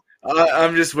 Yeah.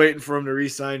 I'm just waiting for him to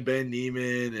re-sign Ben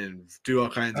Neiman and do all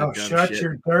kinds of dumb shut shit.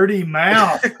 Your dirty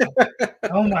mouth.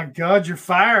 Oh my God, you're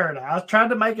fired. I was trying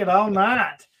to make it all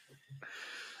night.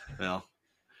 Well,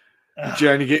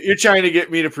 you're trying to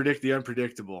get me to predict the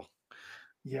unpredictable.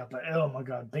 Yeah, but oh my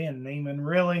God, Ben Neiman,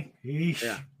 really? Eesh.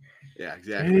 Yeah,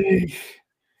 exactly.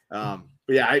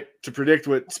 But yeah, to predict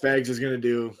what Spags is going to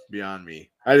do, beyond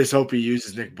me. I just hope he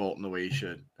uses Nick Bolton the way he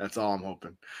should. That's all I'm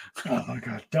hoping. Oh my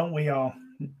God, don't we all?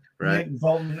 Right. Nick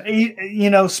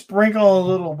Bolton, sprinkle a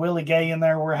little Willie Gay in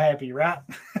there. We're happy, right?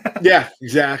 Yeah,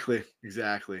 exactly.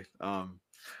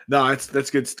 No,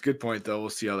 that's good point though. We'll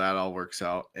see how that all works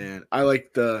out. And I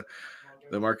like the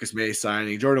Marcus May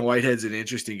signing. Jordan Whitehead's an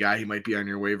interesting guy. He might be on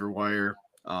your waiver wire.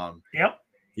 Yep.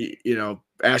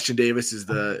 Ashton Davis is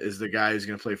the guy who's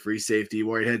going to play free safety.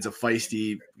 Whitehead's a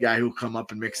feisty guy who'll come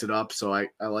up and mix it up. So I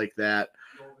like that.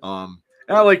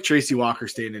 And I like Tracy Walker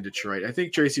staying in Detroit. I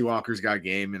think Tracy Walker's got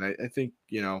game, and I think,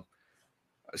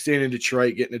 staying in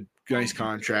Detroit, getting a nice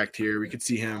contract here, we could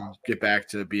see him get back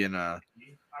to being a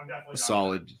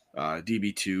solid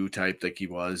DB2 type like he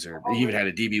was, or he even had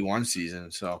a DB1 season.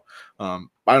 So I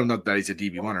don't know that he's a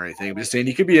DB1 or anything. I'm just saying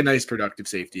he could be a nice productive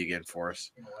safety again for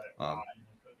us.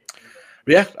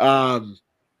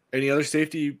 Any other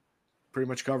safety? Pretty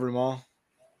much covered them all.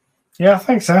 Yeah, I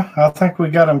think so. I think we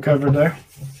got them covered there.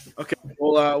 Okay,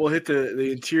 we'll hit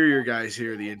the interior guys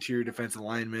here, the interior defensive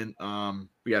linemen.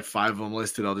 We got 5 of them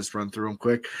listed. I'll just run through them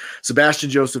quick.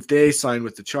 Sebastian Joseph Day signed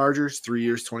with the Chargers, 3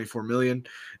 years, $24 million.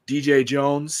 DJ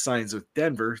Jones signs with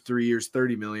Denver, 3 years,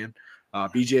 $30 million.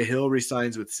 BJ Hill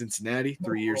resigns with Cincinnati,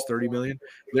 3 years, $30 million.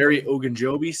 Larry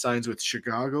Ogunjobi signs with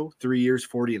Chicago, 3 years,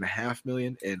 $40.5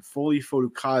 million. And Foley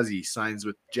Fodukazi signs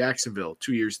with Jacksonville,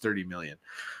 2 years, $30 million.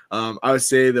 I would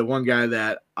say the one guy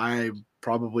that I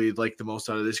probably like the most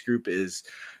out of this group is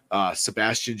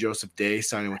Sebastian Joseph Day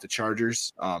signing with the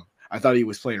Chargers. I thought he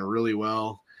was playing really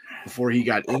well before he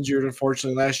got injured,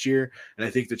 unfortunately, last year. And I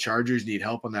think the Chargers need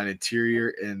help on that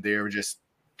interior, and they were just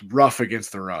rough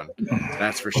against the run.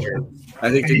 That's for sure. I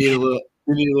think they need a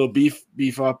little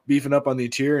beefing up on the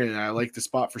interior, and I like the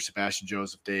spot for Sebastian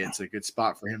Joseph Day. It's a good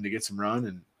spot for him to get some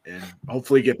run and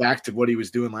hopefully get back to what he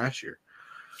was doing last year.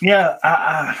 Yeah,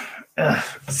 I'm a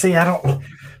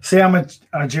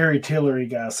Jerry Tillery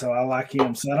guy, so I like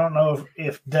him. So I don't know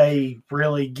if Day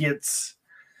really gets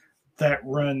that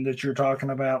run that you're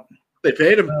talking about. They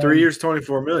paid him 3 years,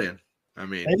 $24 million. I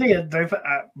mean, they did.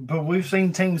 But we've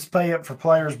seen teams pay up for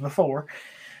players before.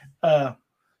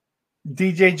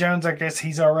 DJ Jones, I guess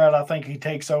he's all right. I think he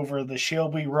takes over the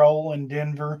Shelby role in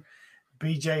Denver.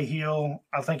 BJ Hill,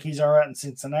 I think he's all right in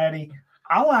Cincinnati.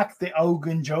 I like the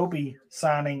Ogunjobi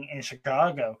signing in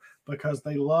Chicago because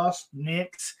they lost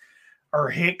Hicks. So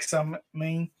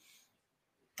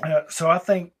I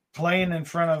think playing in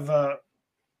front of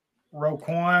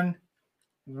Roquan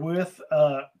with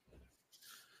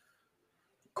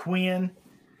Quinn,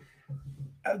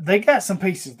 they got some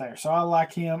pieces there. So I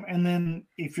like him. And then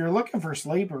if you're looking for a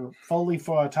sleeper, Foley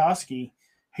Foatoski,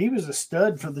 he was a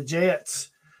stud for the Jets,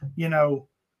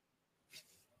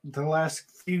 the last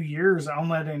few years on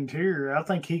that interior. I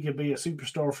think he could be a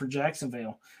superstar for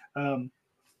Jacksonville. And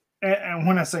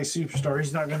when I say superstar,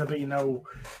 he's not going to be no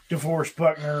DeForest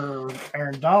Buckner or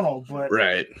Aaron Donald, but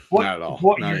right, not at all.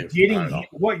 What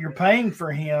you're paying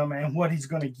for him, and what he's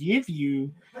going to give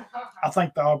you, I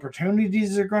think the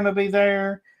opportunities are going to be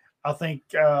there. I think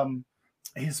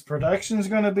his production is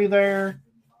going to be there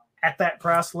at that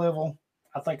price level.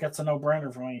 I think that's a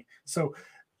no-brainer for me. So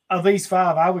of these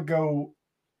 5, I would go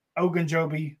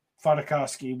Ogunjobi,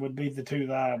 Foatoski would be the 2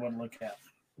 that I would look at.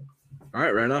 All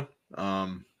right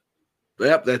on.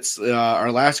 That's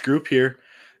our last group here,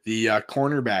 the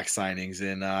cornerback signings,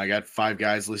 and I got 5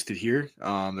 guys listed here.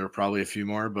 There were probably a few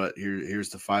more, but here's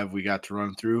the 5 we got to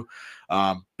run through.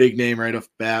 Big name right off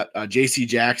the bat, J.C.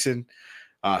 Jackson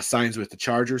signs with the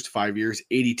Chargers, 5 years,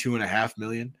 $82.5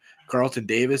 million. Carlton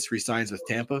Davis resigns with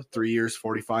Tampa, 3 years,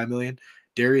 $45 million.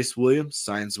 Darius Williams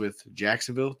signs with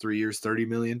Jacksonville, 3 years, $30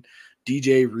 million.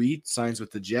 DJ Reed signs with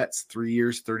the Jets, 3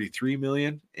 years, $33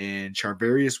 million. And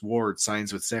Charvarius Ward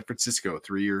signs with San Francisco,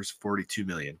 3 years, $42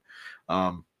 million.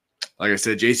 Like I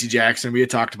said, J.C. Jackson, we had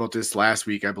talked about this last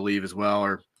week, I believe, as well,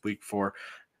 or week before.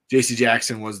 J.C.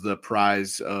 Jackson was the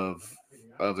prize of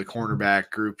the cornerback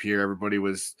group here. Everybody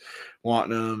was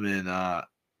wanting him and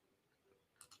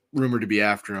rumored to be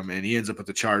after him, and he ends up with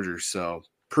the Chargers. So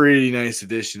pretty nice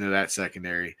addition to that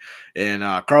secondary. And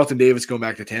Carlton Davis going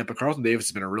back to Tampa. Carlton Davis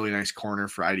has been a really nice corner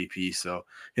for IDP, so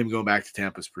him going back to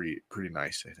Tampa is pretty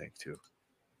nice, I think, too.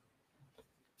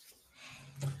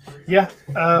 Yeah.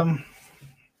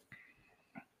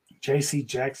 J.C.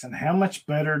 Jackson, how much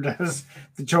better does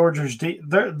the Chargers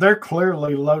they're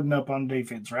clearly loading up on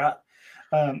defense, right?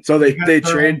 So they got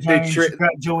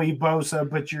Joey Bosa,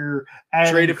 but you're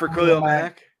traded for Khalil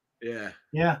Mack. Yeah.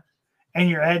 And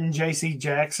you're adding J.C.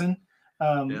 Jackson.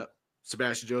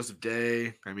 Sebastian Joseph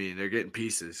Day. I mean, they're getting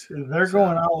pieces. They're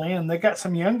going all in. They got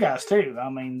some young guys too. I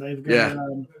mean, they've got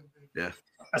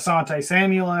Asante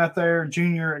Samuel out there,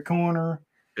 junior at corner.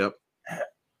 Yep.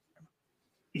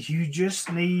 You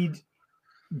just need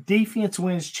defense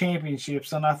wins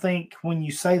championships. And I think when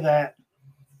you say that,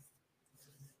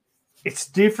 it's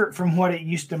different from what it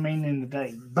used to mean in the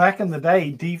day. Back in the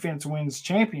day, defense wins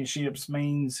championships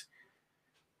means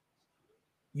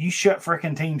you shut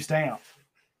freaking teams down.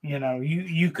 You know,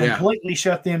 you completely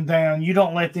shut them down. You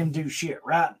don't let them do shit,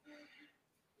 right?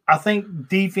 I think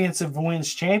defensive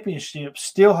wins championships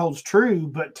still holds true,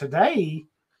 but today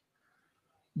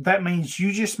that means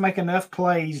you just make enough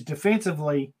plays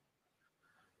defensively.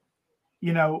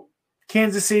 You know,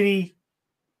 Kansas City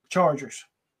Chargers.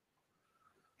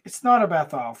 It's not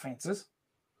about the offenses.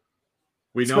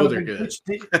 We know they're good.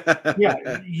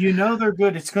 Yeah, you know they're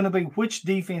good. It's going to be which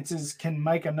defenses can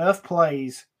make enough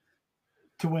plays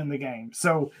to win the game.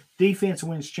 So defense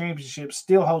wins championships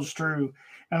still holds true.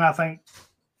 And I think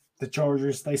the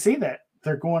Chargers, they see that.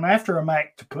 They're going after a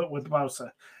Mac to put with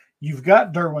Bosa. You've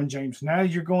got Derwin James. Now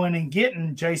you're going and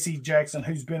getting J.C. Jackson,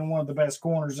 who's been one of the best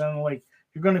corners in the league.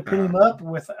 You're going to put him up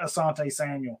with Asante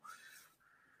Samuel.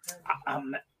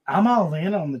 I'm all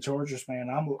in on the Chargers, man.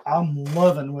 I'm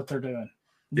loving what they're doing.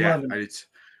 That's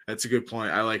a good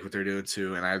point. I like what they're doing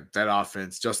too. And that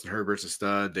offense, Justin Herbert's a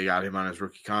stud. They got him on his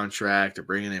rookie contract. They're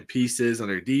bringing in pieces on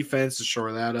their defense to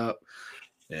shore that up.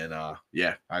 And I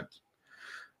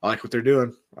like what they're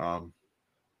doing. So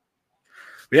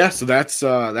that's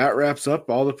that wraps up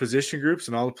all the position groups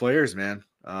and all the players, man.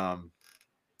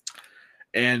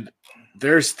 And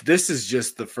this is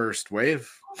just the first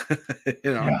wave.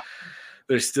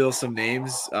 There's still some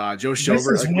names. Joe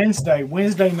Schobert. This is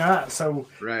Wednesday night. So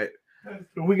right.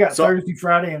 We got Thursday,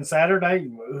 Friday, and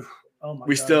Saturday. Oh my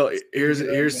God.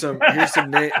 Here's some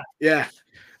names. Yeah.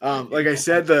 Like I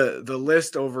said, the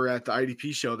list over at the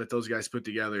IDP show that those guys put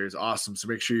together is awesome. So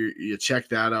make sure you check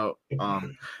that out.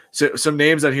 So some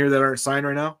names on here that aren't signed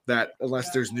right now, that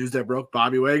unless there's news that broke,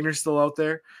 Bobby Wagner's still out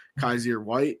there, Kaiser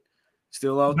White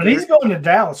still out there. But he's going to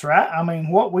Dallas, right? I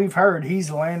mean, what we've heard,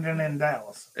 he's landing in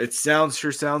Dallas. It sounds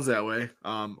that way.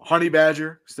 Honey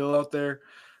Badger still out there.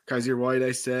 Kaiser White,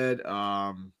 I said.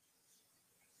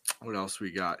 What else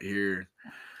we got here?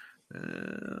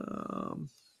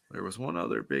 There was one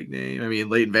other big name. I mean,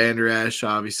 Leighton Vander Esch,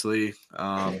 obviously.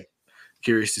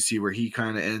 Curious to see where he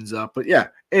kind of ends up. But, yeah,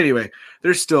 anyway,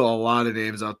 there's still a lot of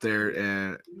names out there.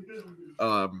 And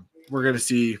we're going to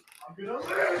see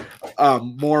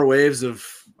more waves of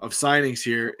signings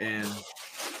here. And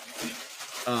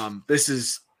this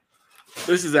is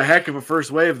a heck of a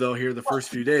first wave, though, here the first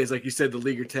few days. Like you said, the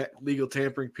legal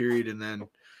tampering period, and then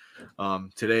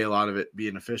today a lot of it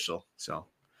being official. So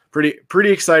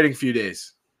pretty exciting few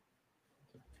days.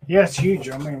 Yeah, it's huge.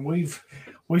 I mean, we've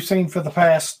seen for the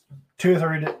past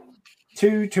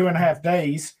 2.5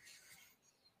 days,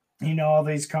 all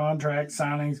these contract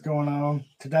signings going on.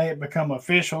 Today it become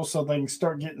official, so they can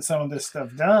start getting some of this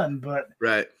stuff done. But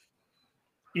right.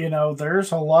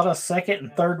 There's a lot of second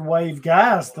and third wave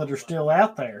guys that are still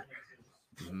out there.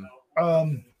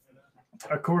 Mm-hmm.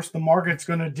 Of course, the market's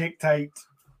going to dictate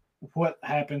what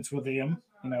happens with them,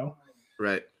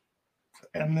 Right.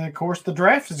 And then, of course, the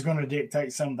draft is going to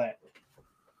dictate some of that.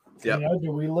 Yep.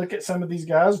 Do we look at some of these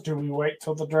guys? Do we wait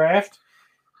till the draft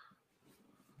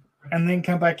and then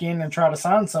come back in and try to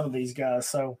sign some of these guys?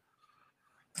 So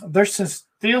there's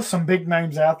still some big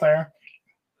names out there.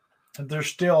 There's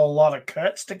still a lot of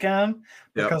cuts to come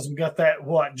because we got that,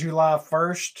 July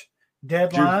 1st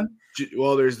deadline?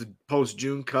 There's the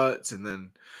post-June cuts, and then,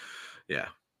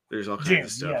 there's all kinds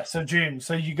of stuff. Yeah, so June.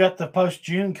 So you got the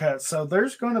post-June cuts. So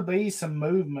there's going to be some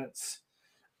movements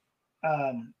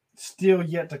still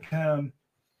yet to come.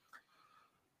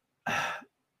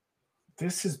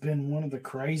 This has been one of the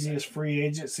craziest free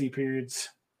agency periods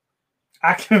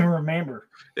I can remember.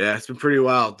 Yeah, it's been pretty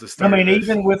wild to start. I mean,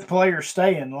 even with players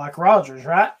staying, like Rodgers,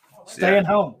 right? Staying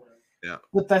home. Yeah.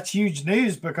 But that's huge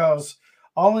news because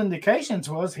all indications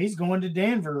was he's going to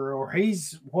Denver or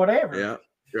he's whatever. Yeah,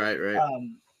 right.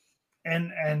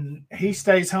 And he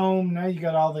stays home. Now you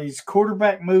got all these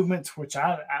quarterback movements, which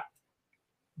I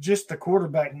just the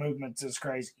quarterback movements is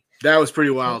crazy. That was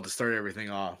pretty wild to start everything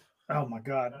off. Oh, my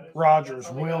God. Rodgers,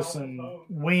 Wilson,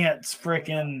 Wentz,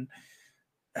 freaking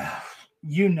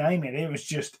you name it. It was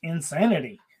just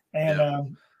insanity.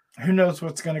 And who knows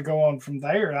what's going to go on from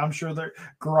there. I'm sure that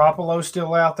Garoppolo's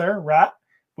still out there, right?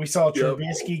 We saw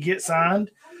Trubisky get signed.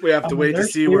 We have to wait to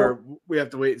see where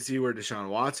Deshaun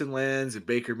Watson lands, and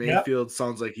Baker Mayfield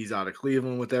sounds like he's out of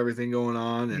Cleveland with everything going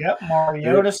on. And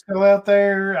Mariota's still out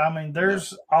there. I mean,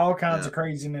 there's all kinds of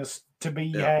craziness to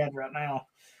be had right now.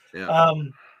 Yeah.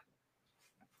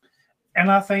 And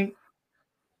I think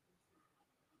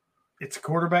It's a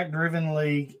quarterback-driven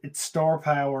league. It's star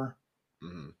power.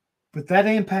 Mm-hmm. But that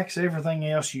impacts everything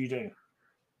else you do.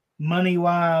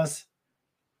 Money-wise,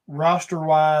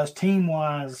 roster-wise,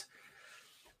 team-wise.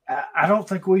 I don't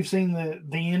think we've seen the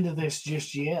end of this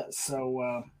just yet.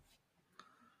 So,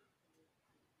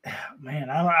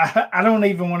 man, I don't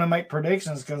even want to make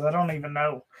predictions because I don't even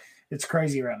know. It's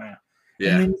crazy right now.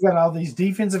 Yeah. And then you got all these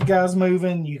defensive guys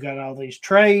moving. You got all these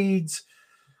trades.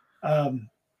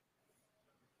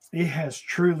 It has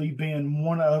truly been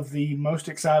one of the most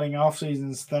exciting off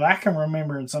seasons that I can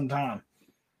remember in some time.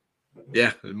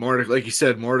 Yeah, more like you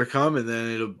said, more to come, and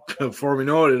then it'll before we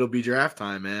know it, it'll be draft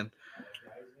time, man.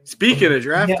 Speaking of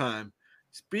draft time,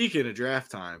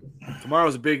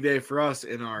 tomorrow's a big day for us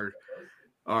in our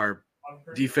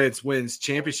defense wins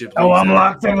championship. Oh, I'm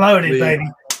locked and loaded, baby.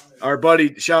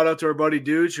 Shout out to our buddy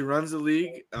Dude who runs the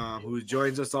league, who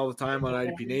joins us all the time on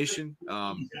IDP Nation.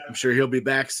 I'm sure he'll be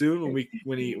back soon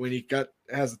when he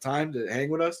has the time to hang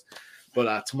with us.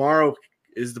 But tomorrow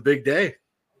is the big day.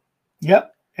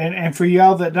 Yep. And for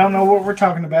y'all that don't know what we're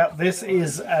talking about, this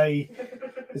is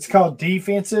it's called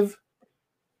Defense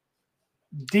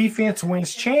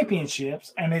Wins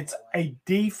Championships, and it's a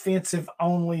defensive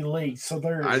only league. So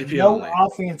there is no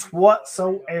offense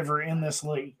whatsoever in this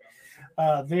league.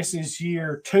 This is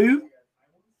year 2.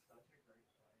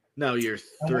 No, year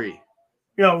 3.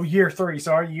 Year 3.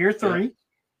 Sorry, year 3.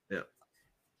 Yeah.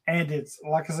 And it's,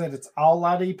 like I said, it's all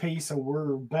IDP. So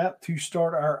we're about to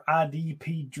start our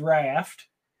IDP draft.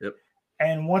 Yep.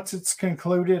 And once it's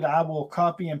concluded, I will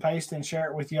copy and paste and share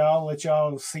it with y'all. Let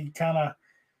y'all see kind of.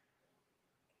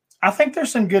 I think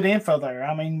there's some good info there.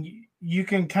 I mean, you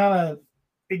can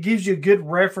it gives you a good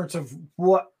reference of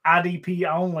what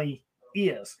IDP only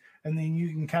is. And then you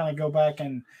can kind of go back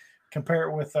and compare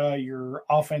it with your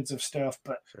offensive stuff.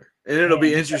 But and it'll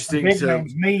be interesting. Big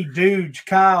names, me, Dude,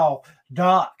 Kyle,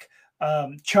 Doc,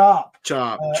 Chop,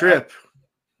 Trip.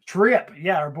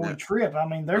 Yeah, our boy Trip. I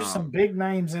mean, there's some big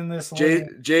names in this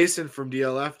league. Jason from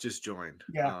DLF just joined.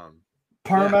 Yeah.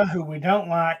 Perma, who we don't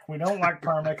like. We don't like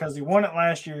Perma because he won it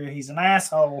last year. He's an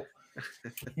asshole.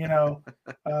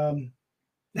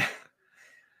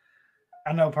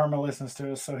 I know Perma listens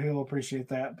to us, so he'll appreciate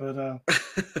that. But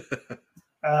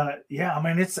yeah, I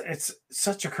mean, it's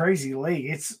such a crazy league.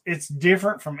 It's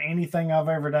different from anything I've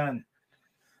ever done.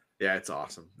 Yeah, it's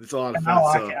awesome. It's a lot of fun. I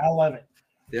like it. I love it.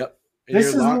 Yep. And this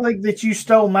is the league that you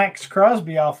stole Max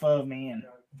Crosby off of me in.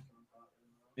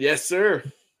 Yes, sir.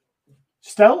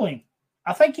 Stole him.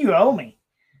 I think you owe me.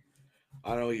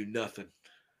 I don't owe you nothing.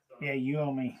 Yeah, you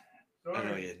owe me. I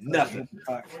don't owe you nothing.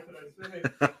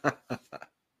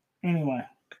 Anyway,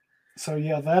 so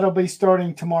yeah, that'll be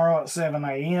starting tomorrow at 7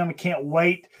 a.m. Can't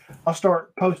wait. I'll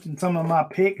start posting some of my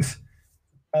picks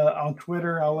on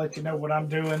Twitter. I'll let you know what I'm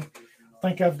doing. I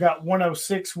think I've got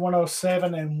 106,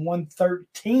 107, and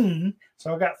 113.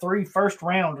 So I've got 3 first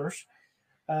rounders.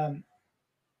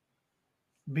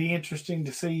 Be interesting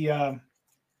to see.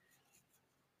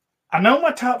 I know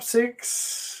my top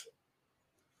 6.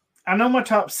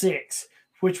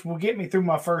 Which will get me through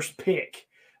my first pick.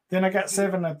 Then I got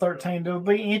 7 and 13. It'll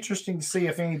be interesting to see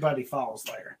if anybody falls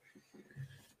there.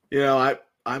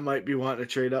 I might be wanting to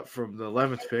trade up from the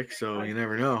 11th pick, so you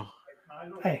never know.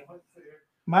 Hey,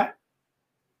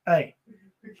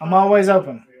 I'm always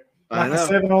open. Like a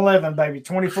 7-Eleven, baby,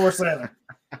 24/7.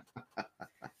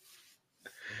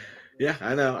 Yeah,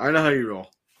 I know. I know how you roll.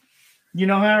 You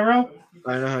know how I roll?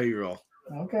 I know how you roll.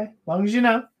 Okay, as long as you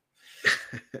know.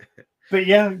 But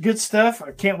yeah, good stuff.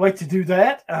 I can't wait to do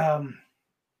that.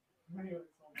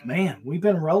 Man, we've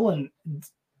been rolling.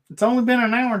 It's only been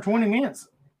an hour and 20 minutes.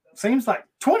 Seems like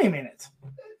 20 minutes.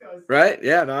 Right?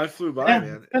 Yeah, no, it flew by,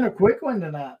 man. It's been a quick one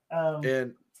tonight.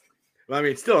 And I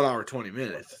mean, it's still an hour and 20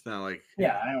 minutes. It's not like an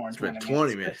hour and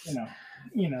 20 minutes.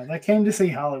 But, they came to see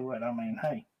Hollywood. I mean,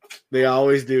 hey. They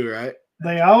always do, right?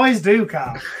 They always do,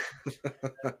 Kyle.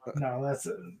 No,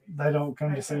 they don't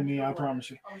come to see me, I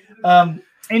promise you.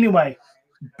 Anyway,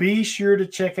 be sure to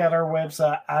check out our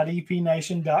website,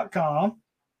 idpnation.com.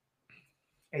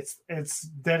 It's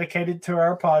dedicated to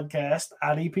our podcast,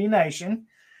 IDP Nation.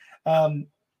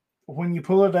 When you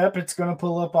pull it up, it's going to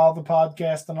pull up all the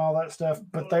podcasts and all that stuff,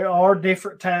 but there are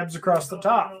different tabs across the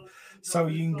top. So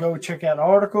you can go check out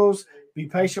articles. Be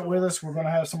patient with us. We're going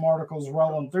to have some articles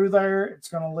rolling through there. It's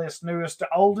going to list newest to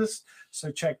oldest,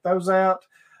 so check those out.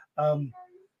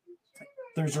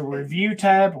 There's a review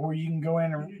tab where you can go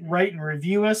in and rate and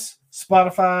review us.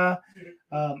 Spotify,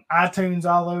 iTunes,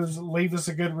 all those. Leave us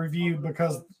a good review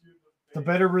because the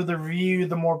better the review,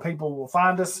 the more people will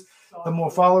find us, the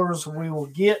more followers we will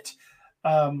get.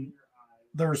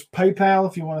 There's PayPal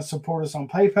if you want to support us on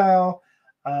PayPal.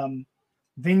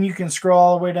 Then you can scroll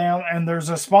all the way down, and there's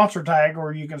a sponsor tag,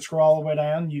 or you can scroll all the way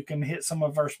down. You can hit some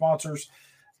of our sponsors,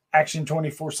 Action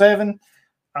 24/7,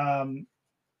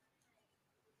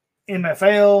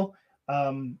 MFL,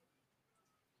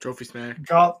 Trophy Smack,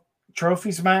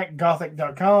 Trophy Smack,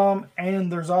 Gothic.com,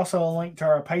 and there's also a link to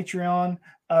our Patreon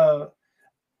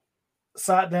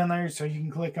site down there, so you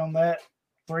can click on that.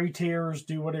 3 tiers,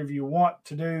 do whatever you want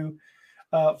to do.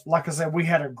 Like I said, we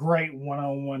had a great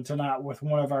one-on-one tonight with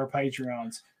one of our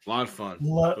Patreons. A lot of fun.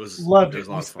 Loved it.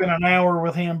 We spent an hour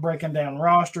with him breaking down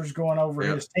rosters, going over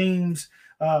his teams.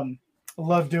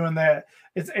 Love doing that.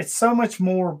 It's so much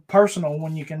more personal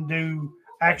when you can do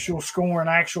actual scoring,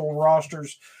 actual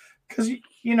rosters. Because,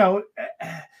 you know,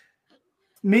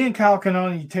 me and Kyle can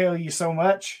only tell you so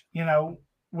much, you know,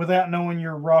 without knowing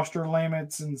your roster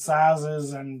limits and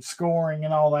sizes and scoring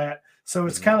and all that. So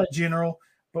it's kind of general.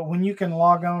 But when you can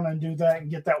log on and do that and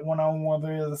get that one-on-one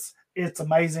with us, it's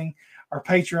amazing. Our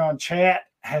Patreon chat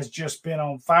has just been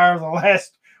on fire the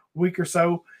last week or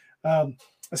so,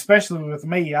 especially with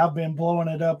me. I've been blowing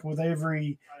it up with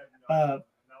every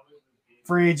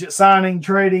free agent signing,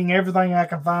 trading, everything I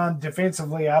can find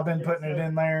defensively. I've been putting it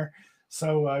in there.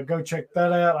 So go check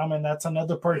that out. I mean, that's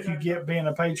another perk you get being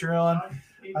a Patreon.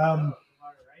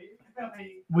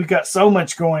 We got so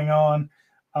much going on.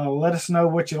 Let us know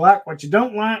what you like, what you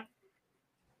don't like.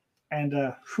 And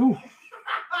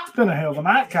it's been a hell of a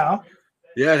night, Kyle.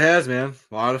 Yeah, it has, man.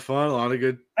 A lot of fun, a lot of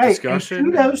good discussion.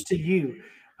 And kudos to you.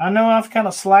 I know I've kind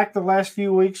of slacked the last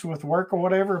few weeks with work or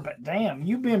whatever, but damn,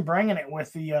 you've been bringing it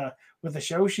with the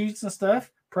show sheets and stuff.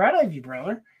 Proud of you,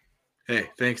 brother. Hey,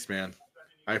 thanks, man.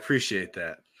 I appreciate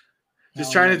that.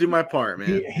 Just trying to do my part,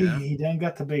 man. He done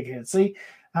got the big head. See,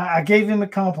 I gave him a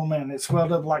compliment. It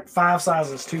swelled up like 5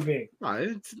 sizes too big.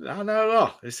 No, not at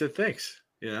all. I said thanks.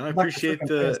 You know, I appreciate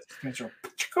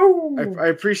I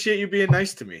appreciate you being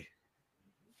nice to me.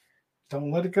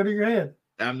 Don't let it go to your head.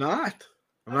 I'm not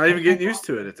even getting used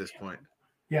to it at this point.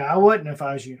 Yeah, I wouldn't if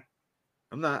I was you.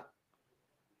 I'm not.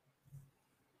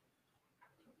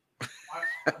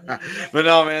 But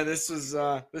no, man, this was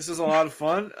a lot of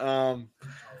fun.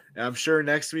 I'm sure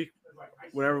next week,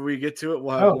 whenever we get to it,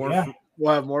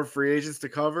 we'll have more free agents to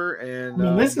cover. And I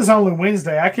mean, this is only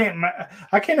Wednesday. I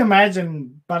can't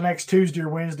imagine by next Tuesday or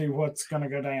Wednesday what's going to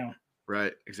go down.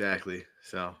 Right, exactly.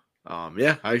 So,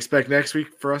 I expect next week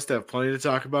for us to have plenty to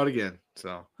talk about again.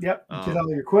 So, yep, get all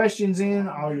your questions in,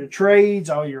 all your trades,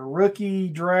 all your rookie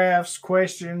drafts,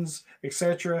 questions,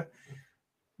 etc.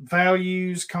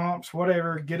 Values, comps,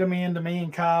 whatever. Get them in to me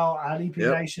and Kyle, IDP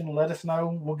Nation. Let us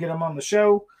know. We'll get them on the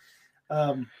show.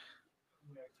 Man,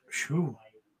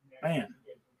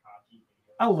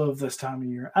 I love this time of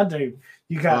year. I do.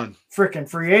 You got freaking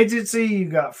free agency. You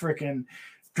got freaking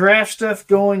draft stuff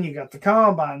going. You got the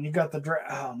combine. You got the draft.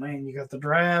 Oh, man, you got the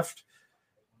draft.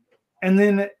 And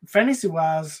then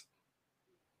fantasy-wise,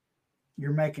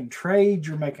 you're making trades.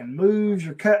 You're making moves.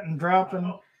 You're cutting,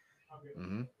 dropping.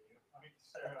 Mm-hmm.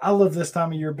 I love this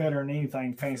time of year better than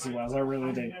anything fantasy-wise. I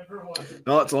really do.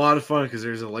 No, it's a lot of fun because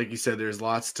like you said, there's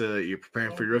lots you're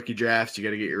preparing for your rookie drafts. You got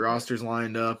to get your rosters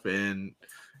lined up, and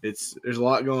there's a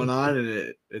lot going on,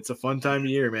 and it's a fun time of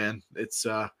year, man. It's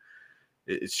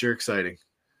sure exciting.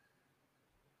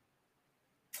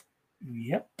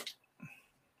 Yep.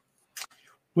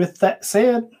 With that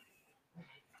said,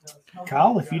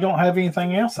 Kyle, if you don't have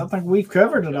anything else, I think we've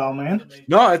covered it all, man.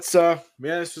 No, it's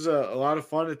this was a lot of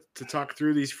fun to talk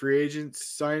through these free agent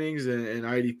signings and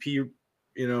IDP,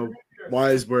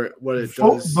 wise what it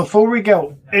does. Before we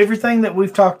go, everything that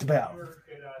we've talked about,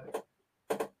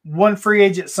 one free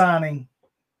agent signing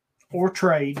or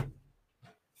trade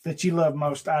that you love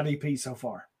most, IDP so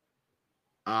far.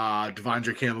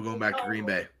 Devondre Campbell going back to Green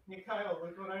Bay. Kyle,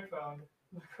 look what I found.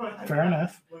 Fair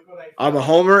enough. I'm a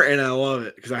homer, and I love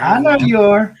it because I know you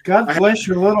are. God bless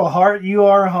your little heart. You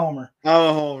are a homer. I'm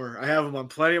a homer. I have him on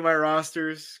plenty of my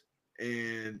rosters,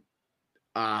 and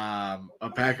I'm a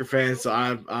Packer fan, so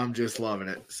I'm just loving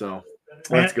it. So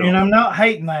let's go. And I'm not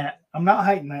hating that.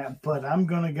 But I'm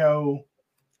gonna go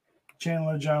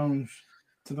Chandler Jones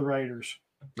to the Raiders.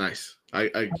 Nice. I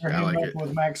like it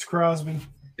with Max Crosby.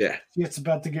 Yeah, it's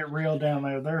about to get real down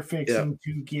there. They're fixing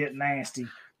to get nasty.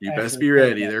 You best be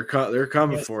ready. They're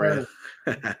coming for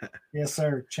you. Yes,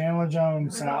 sir. Chandler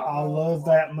Jones. I love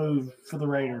that move for the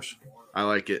Raiders. I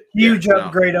like it. Huge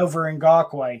upgrade over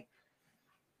Ngakoue.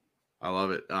 I love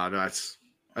it. That's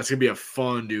gonna be a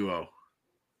fun duo.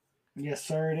 Yes,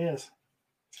 sir. It is.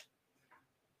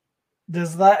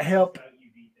 Does that help?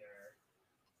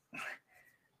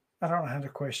 I don't know how to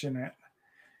question that.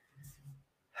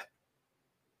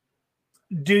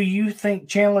 Do you think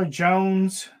Chandler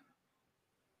Jones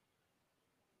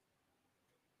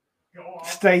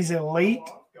stays elite.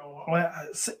 Well,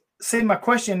 see, my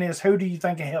question is, who do you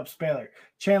think it helps better,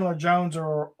 Chandler Jones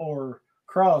or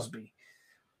Crosby?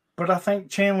 But I think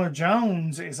Chandler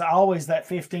Jones is always that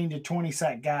 15 to 20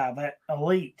 sack guy, that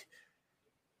elite.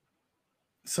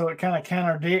 So it kind of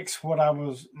contradicts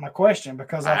my question,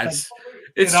 because I think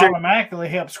it automatically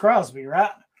helps Crosby,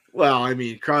 right? Well, I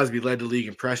mean, Crosby led the league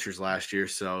in pressures last year,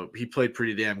 so he played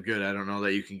pretty damn good. I don't know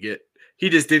that you can get – he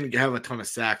just didn't have a ton of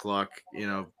sack luck,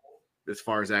 as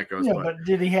far as that goes. Yeah, but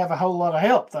did he have a whole lot of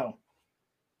help, though?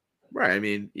 Right. I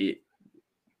mean, it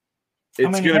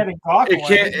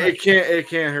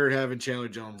can't hurt having Chandler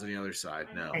Jones on the other side.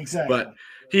 No, exactly. But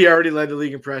he already led the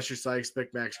league in pressure, so I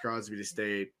expect Max Crosby to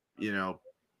stay,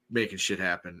 making shit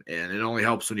happen. And it only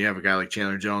helps when you have a guy like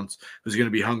Chandler Jones who's going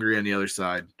to be hungry on the other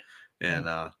side. And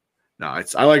I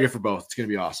like it for both. It's going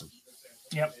to be awesome.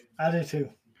 Yep, I do too.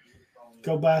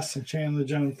 Go buy some Chandler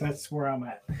Jones. That's where I'm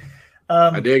at.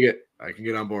 I dig it. I can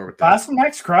get on board with that. Buy some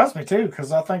Max Crosby too,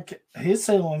 because I think his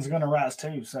ceiling's going to rise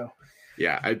too. So.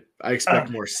 Yeah, I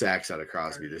expect more sacks out of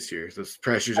Crosby this year. Those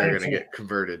pressures are going to get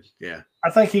converted. Yeah.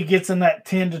 I think he gets in that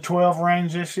 10 to 12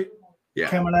 range this year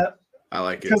coming up. I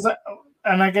like it.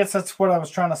 And I guess that's what I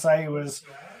was trying to say was,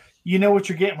 what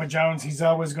you're getting with Jones. He's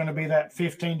always going to be that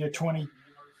 15 to 20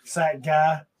 sack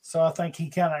guy. So I think he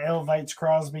kind of elevates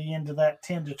Crosby into that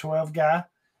 10 to 12 guy,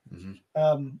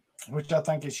 which I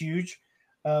think is huge.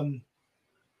 Man,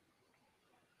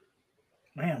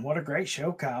 what a great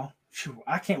show, Kyle.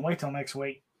 I can't wait till next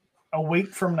week. A week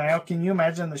from now, can you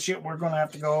imagine the shit we're going to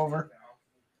have to go over?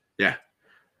 Yeah.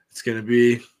 It's going to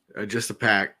be just a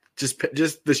pack. Just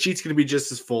the sheet's going to be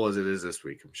just as full as it is this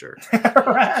week, I'm sure.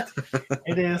 Right.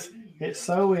 It is. It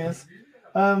so is.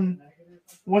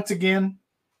 Once again,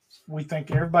 we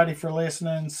thank everybody for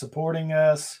listening, supporting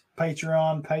us,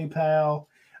 Patreon, PayPal,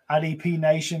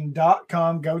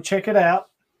 idpnation.com. Go check it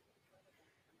out.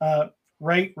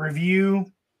 Rate,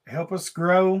 review, help us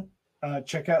grow.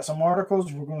 Check out some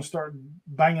articles. We're going to start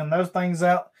banging those things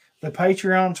out. The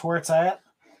Patreon's where it's at,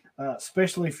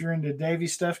 especially if you're into Davey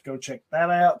stuff. Go check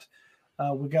that out.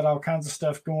 We got all kinds of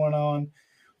stuff going on.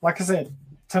 Like I said,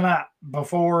 tonight,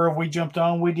 before we jumped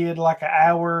on, we did like an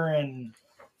hour and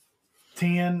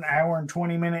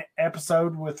 20-minute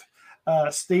episode with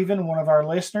Steven, one of our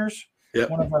listeners,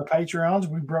 one of our Patreons.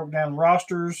 We broke down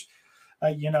rosters,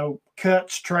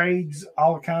 cuts, trades,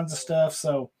 all kinds of stuff.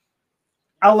 So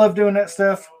I love doing that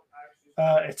stuff.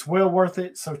 It's well worth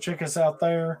it. So check us out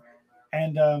there.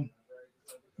 And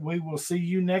we will see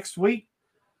you next week.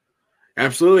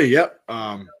 Absolutely. Yep.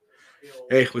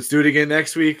 Hey, let's do it again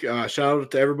next week. Shout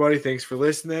out to everybody. Thanks for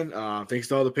listening. Thanks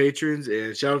to all the patrons.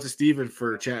 And shout out to Steven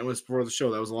for chatting with us before the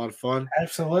show. That was a lot of fun.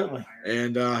 Absolutely.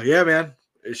 And yeah, man,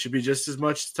 it should be just as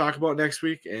much to talk about next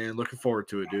week. And looking forward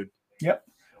to it, dude. Yep.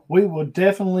 We will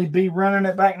definitely be running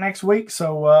it back next week.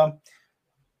 So,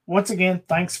 once again,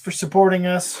 thanks for supporting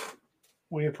us.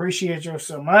 We appreciate you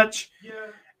so much.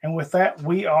 And with that,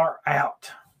 we are out.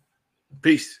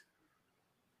 Peace.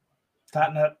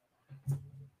 Tighten up.